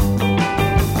us.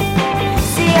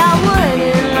 See, I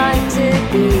wouldn't like to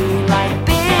be like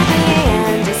Bibi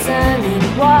Anderson in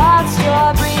Wild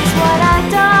Strawberries. What I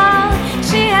don't,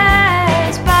 she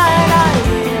has, but I'm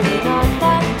really not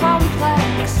that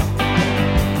complex.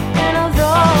 And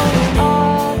although we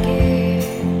argue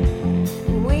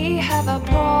and we have our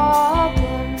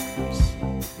problems,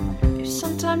 if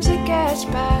sometimes it gets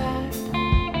bad,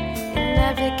 it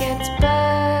never gets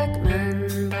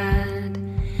Bergman bad.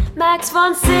 Max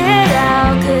von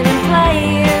Sydow couldn't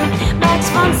play you. Max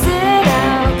von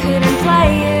Sydow couldn't play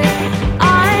you.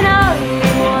 I know you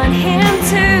want him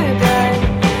to, but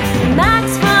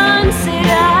Max von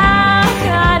Sydow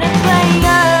couldn't play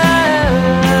you.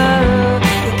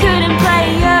 He couldn't play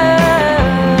you.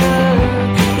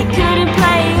 He couldn't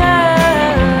play you.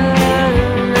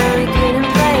 No, he couldn't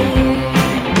play you.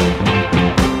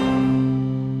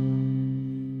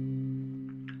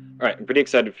 Alright, I'm pretty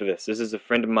excited for this. This is a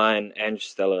friend of mine, Ange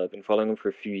Stella. I've been following him for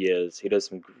a few years. He does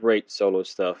some great solo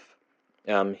stuff.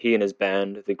 He and his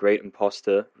band, The Great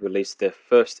Imposter, released their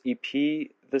first EP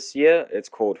this year. It's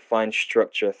called Find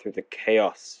Structure Through the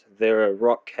Chaos. They're a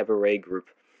rock cabaret group.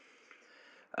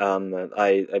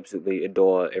 I absolutely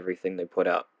adore everything they put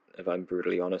out, if I'm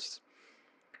brutally honest.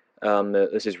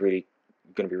 This is really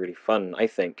going to be really fun, I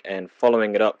think. And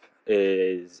following it up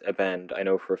is a band I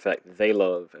know for a fact they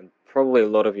love, and probably a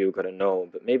lot of you are going to know,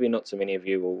 but maybe not so many of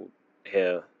you will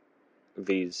hear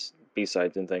these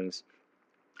B-sides and things.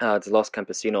 It's Los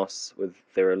Campesinos with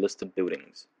their Listed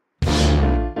Buildings.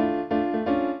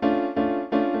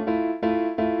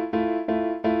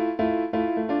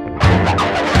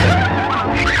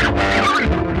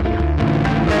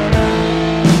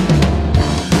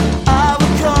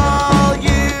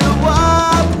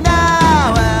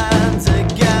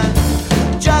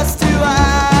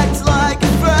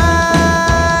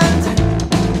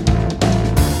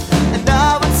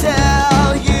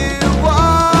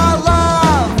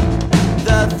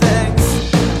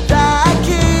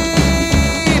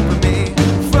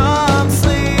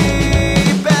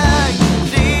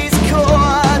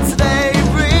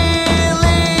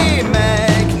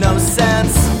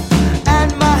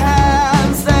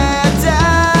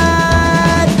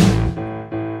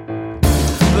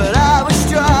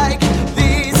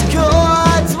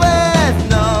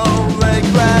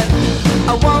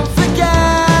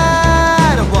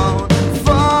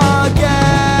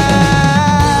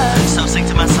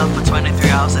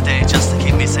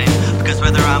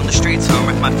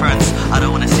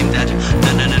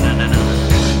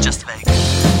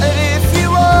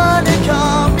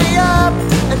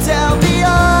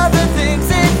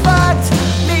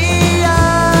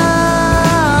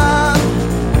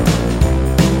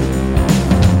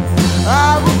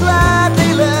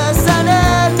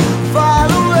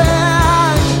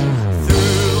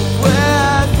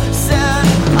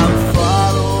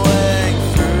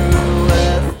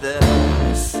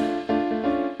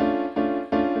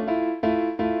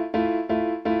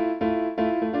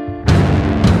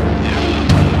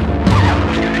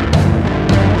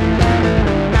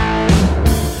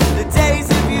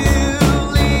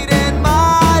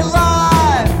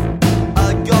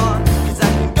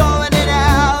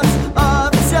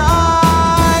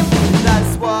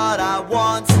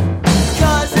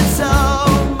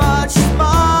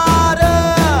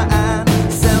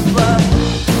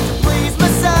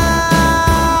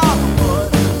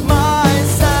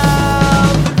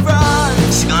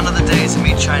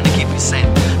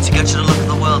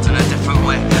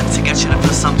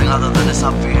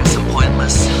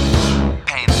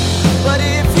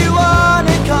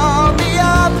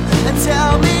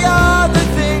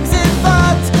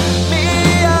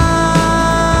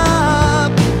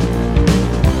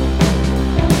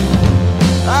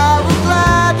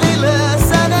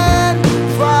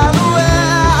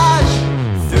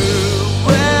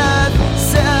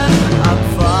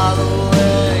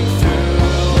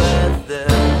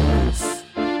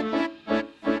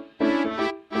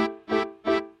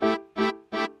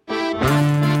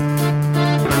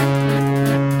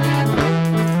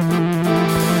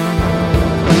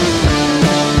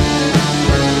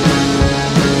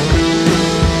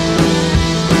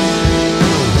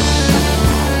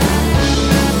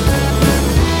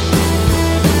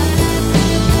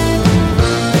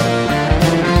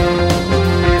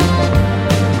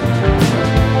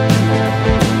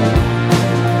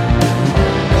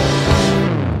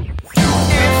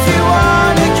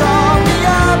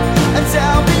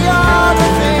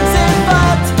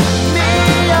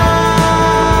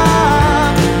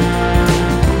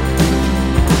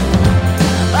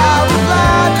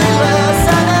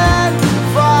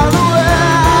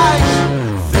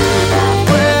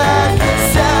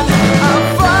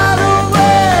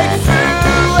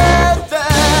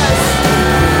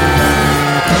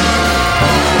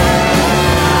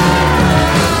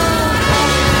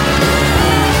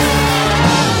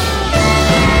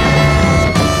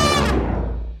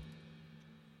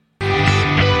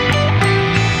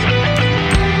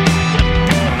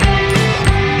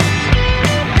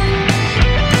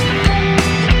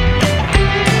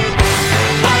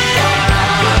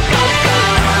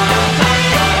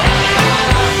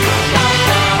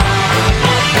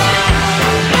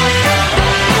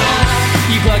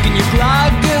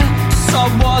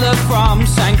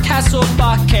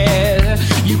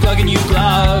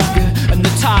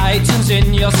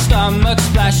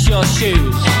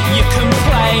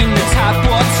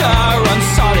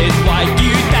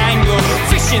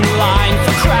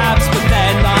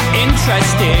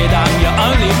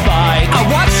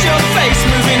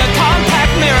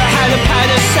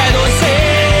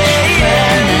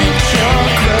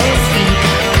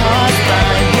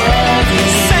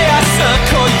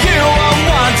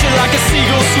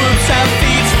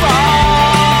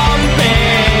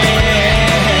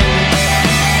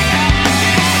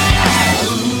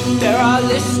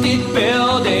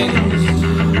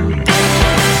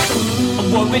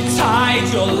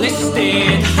 Beside your list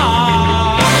listed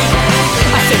hard.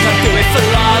 I think I'd do it for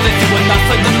love if it were not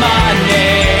for the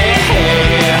money.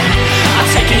 I'll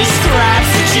take any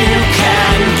scraps that you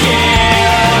can give.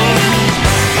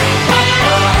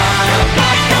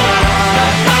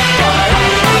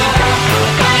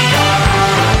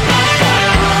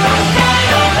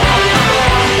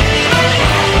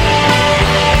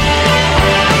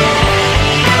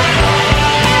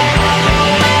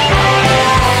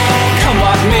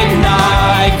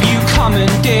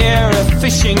 Commandeer a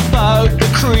fishing boat, the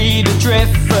creed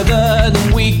adrift further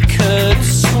than we could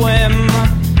swim.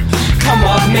 Come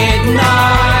on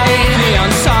midnight,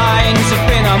 neon signs have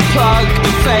been unplugged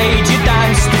and fade. You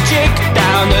dance the jig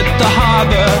down at the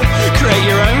harbour, create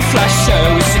your own flash show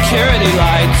with security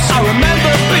lights. I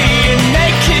remember being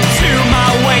naked to my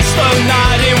waist, though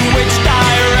not in which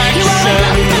direction. You wanna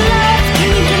love me for love, can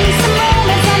you give me some more?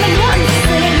 Let's have a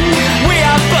dancing. We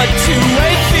are but two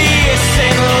atheists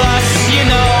in lust, you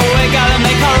know, we gotta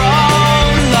make our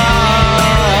own love.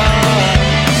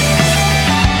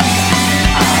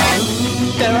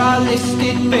 There are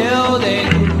listed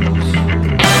buildings,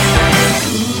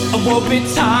 I won't be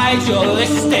tied, you're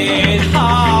listed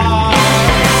hard.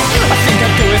 I think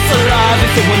I'd do it for love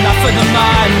if it were not for the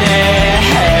money.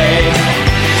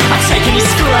 I'd take any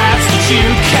scraps that you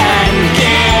can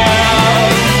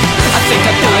give. I think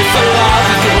I'd do it for love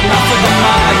if it were not for the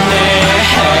money.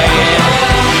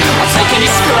 I'll take any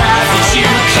scrap that you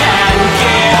can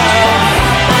give.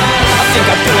 I think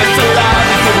I'd do it for love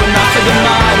if it were not for the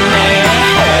money.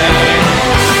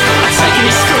 I'll take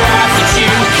any scrap that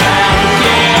you can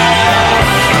give.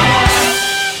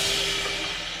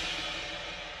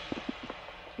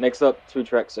 Next up, two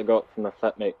tracks I got from my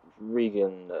flatmate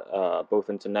Regan, both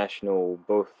international,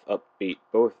 both upbeat,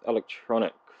 both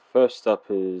electronic. First up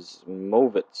is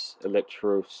Movits,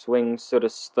 electro swing sort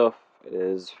of stuff.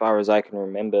 As far as I can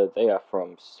remember, they are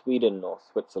from Sweden or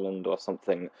Switzerland or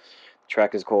something. The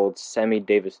track is called Sammy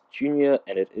Davis Jr.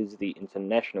 and it is the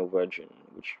international version,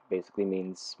 which basically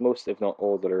means most, if not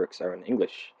all, the lyrics are in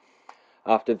English.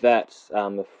 After that,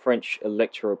 a French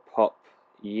electro pop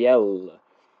Yell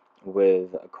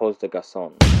with Cause de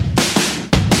Garçon.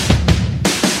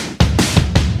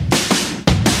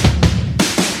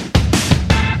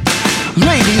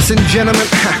 Ladies and gentlemen,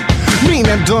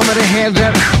 mina damer och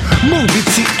herrar,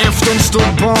 Movits i afton står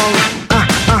barn.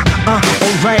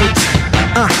 Alright,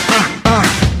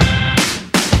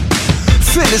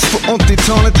 Föddes på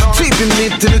 80-talet, typ i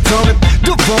mitten utav.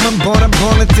 Då var man bara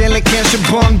barnet eller kanske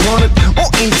barnbarnet.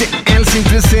 Och inte alls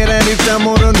intresserad utav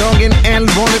morgondagen.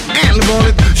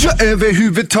 Allvarligt, ja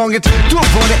överhuvudtaget. Då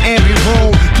var det Abbey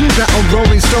Road, Pluta och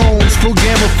Rolling Stones. På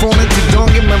grammofonen till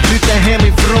dagen man flyttar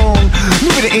hemifrån. Nu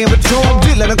är det Everton,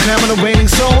 Dylan och Crammon och Wailing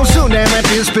Souls. Så där med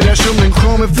inspirationen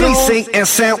kommer från. They say I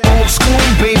sound old school,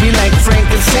 baby, like Frank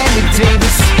and Sammy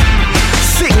Davis.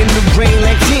 Singing the rain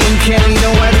like Gene Kelly.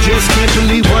 No, I just can't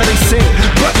believe what they say.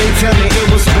 But they tell me it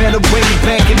was better way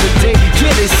back in the day.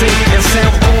 Yeah, they say and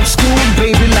sound old school,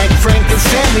 baby, like Frank and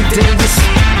Sammy Davis.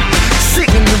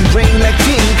 Singing the rain like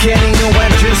Gene Kelly. No, I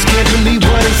just can't believe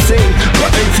what they say.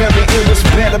 But they tell me it was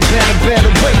better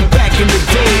way back in the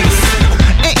days.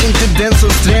 Är inte den som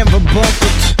strävar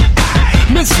bakåt.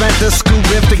 Min svarta skor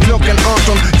efter klockan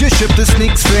 18. Jag köpte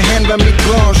snicks för hända mitt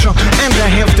gage. Andra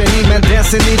hälften i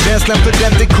madrassen i rädslan för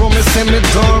att det kommer sen med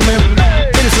damen.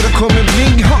 Är det så det kommer bli?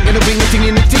 Hagen och ingenting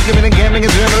inuti. Med den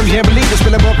gamlingen drömmer om jävlig. Och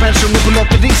spelar bara personer på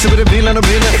lopperi så är det villan och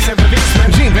brillen.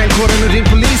 Ring brandkåren och ring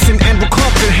polisen.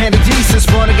 Advokater, här är Jesus.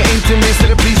 Svariga inte minst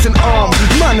reprisen av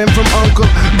mannen från Uncle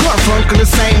Garfunkel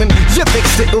och Simon. Jag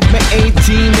växte upp med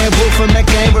 18 när Wolf och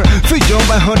MacGyver. För jag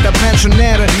var hörda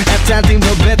pensionärer. Att allting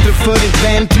var bättre för ett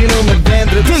band till och med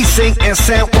vädret. They sing and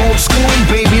sound old school,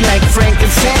 baby, like Frank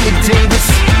and Sammy Davis.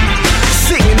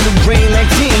 Singing the rain like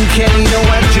Gene Kelly. No,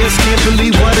 I just can't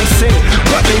believe what they say.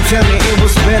 But they tell me it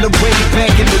was better way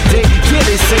back in the day. Yeah,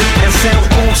 they say and sound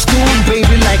old school,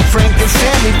 baby, like Frank and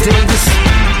Sammy Davis.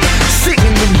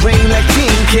 Singing the rain like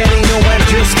Gene Kelly. No, I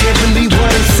just can't believe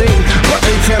what they say. But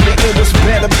they tell me it was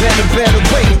better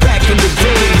way back in the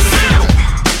days.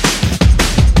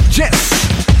 Yes,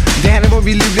 det här är vad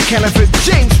vi livligt kallar för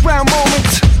James Brown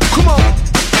moment. Come on.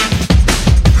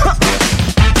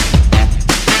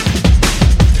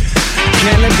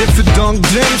 Kallar det för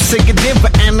dagdröm, säger det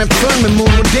var annat för med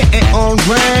mormor, det är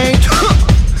alright.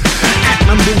 Att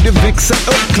man borde växa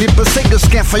upp, klippa sig och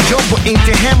skaffa jobb och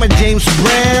inte hemma James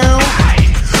Brown.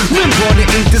 Men var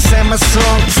det inte samma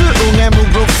sak för unga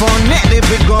mor och far när det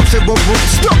begav sig på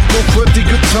Woodstock och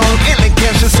 70-tal eller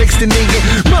kanske 69?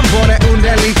 Man bara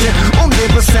undrar lite om det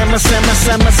var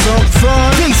samma sak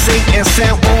för. They say and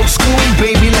sound old school,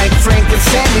 baby, like Frank and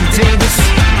Sammy Davis.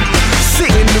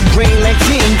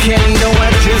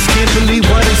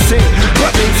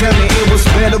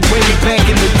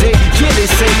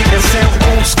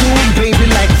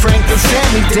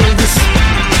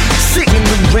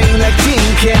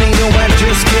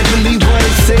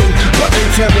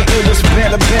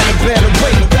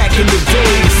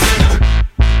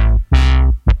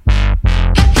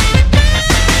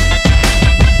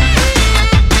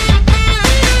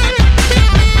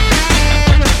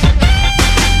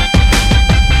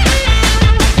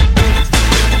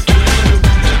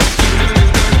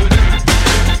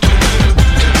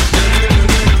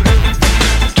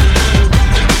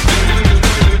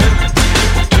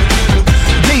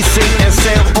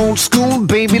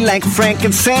 like Frank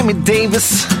and Sammy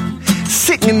Davis.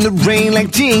 Sitting in the rain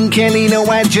like Gene Kelly. No,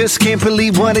 I just can't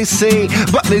believe what they say.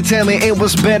 But they tell me it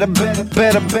was better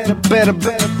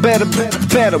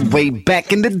way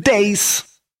back in the days.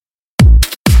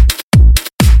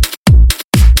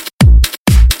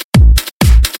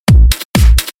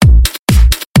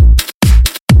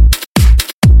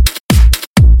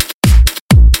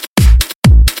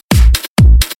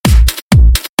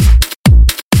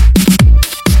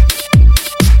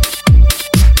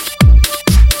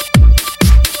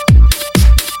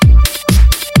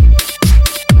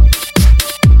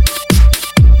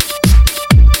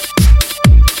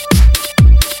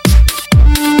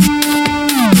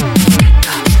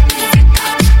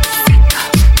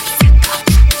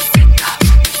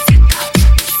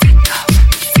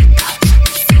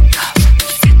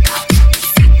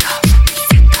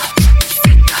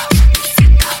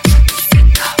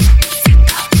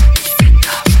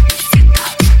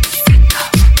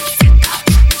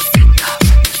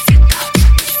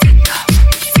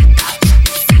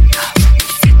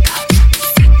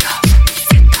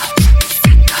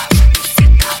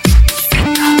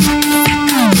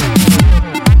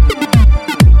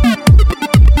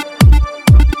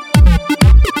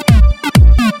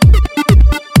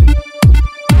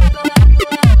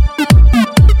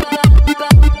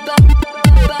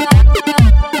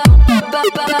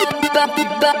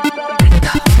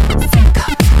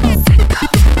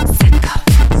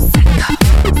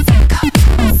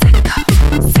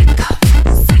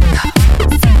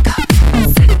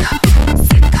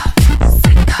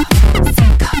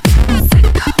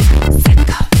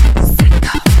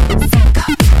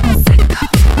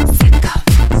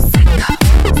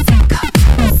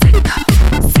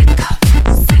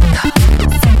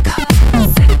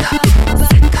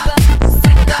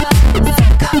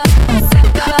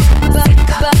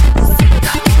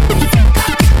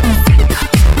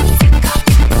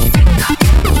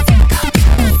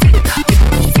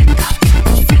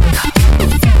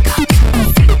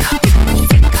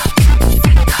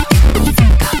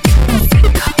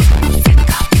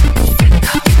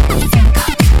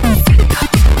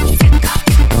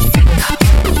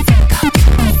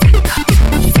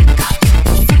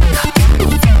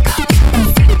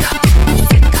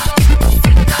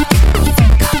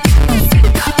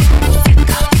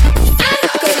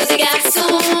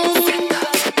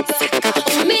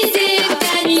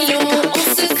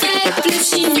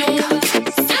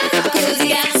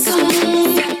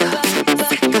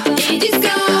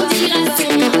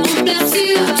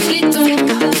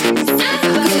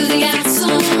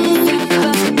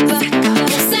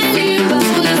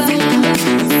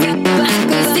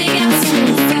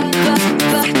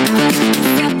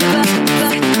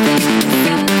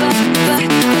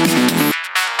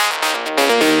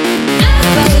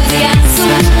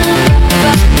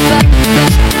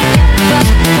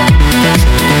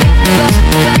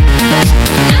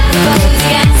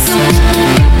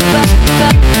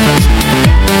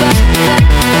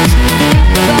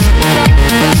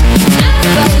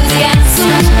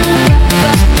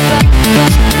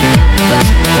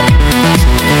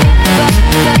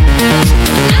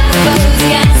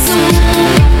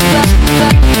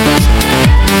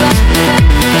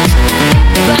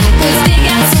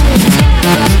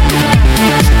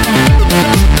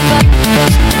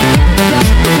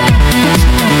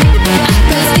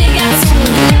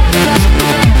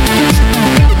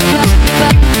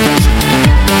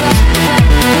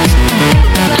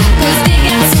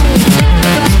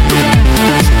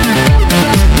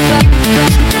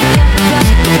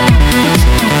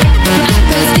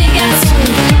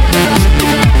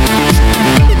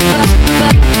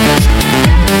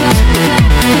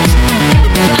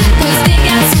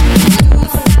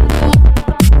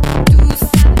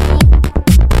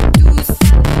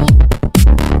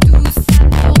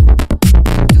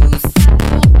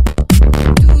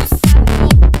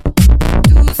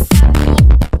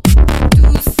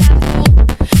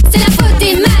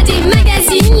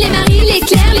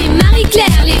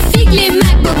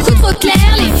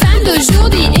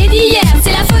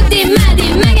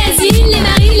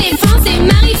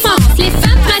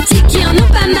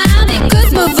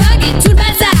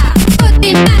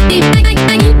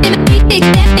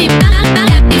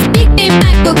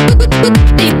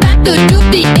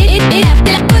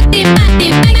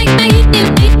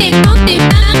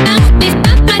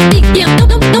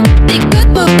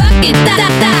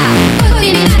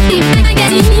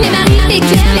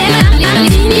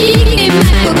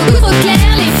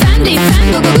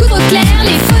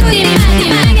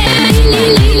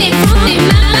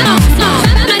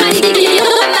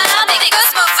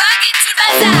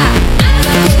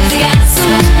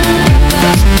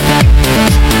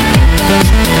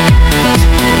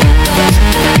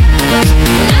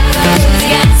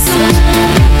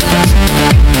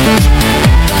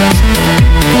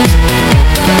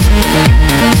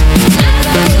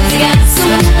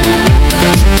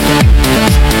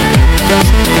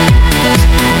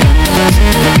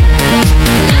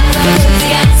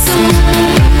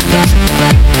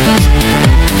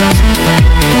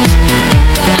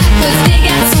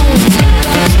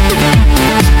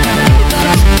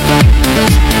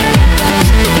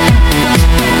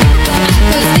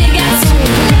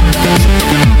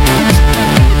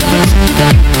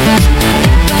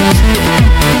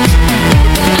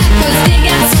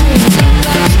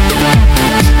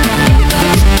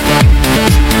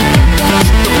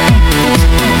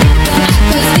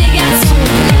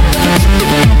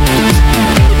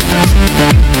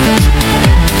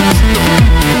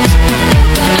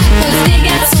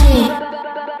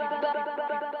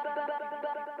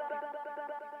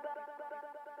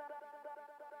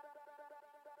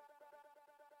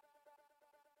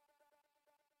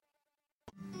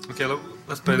 Okay,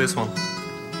 let's play this one.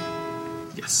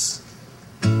 Yes.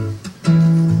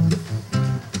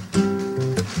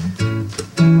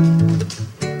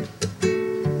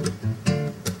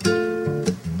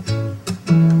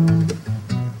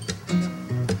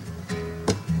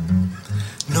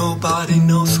 Nobody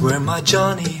knows where my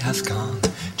Johnny has gone.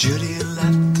 Judy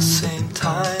left the same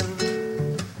time.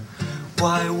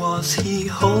 Why was he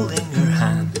holding her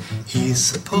hand? He's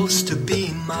supposed to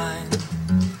be mine.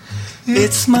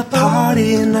 It's my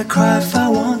party and I cry if I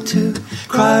want to.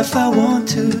 Cry if I want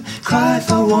to. Cry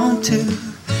if I want to.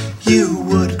 You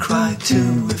would cry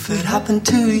too if it happened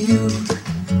to you.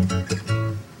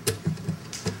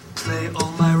 Play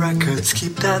all my records,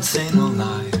 keep dancing all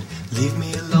night. Leave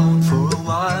me alone for a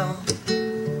while.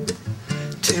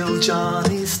 Till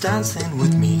Johnny's dancing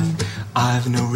with me, I've no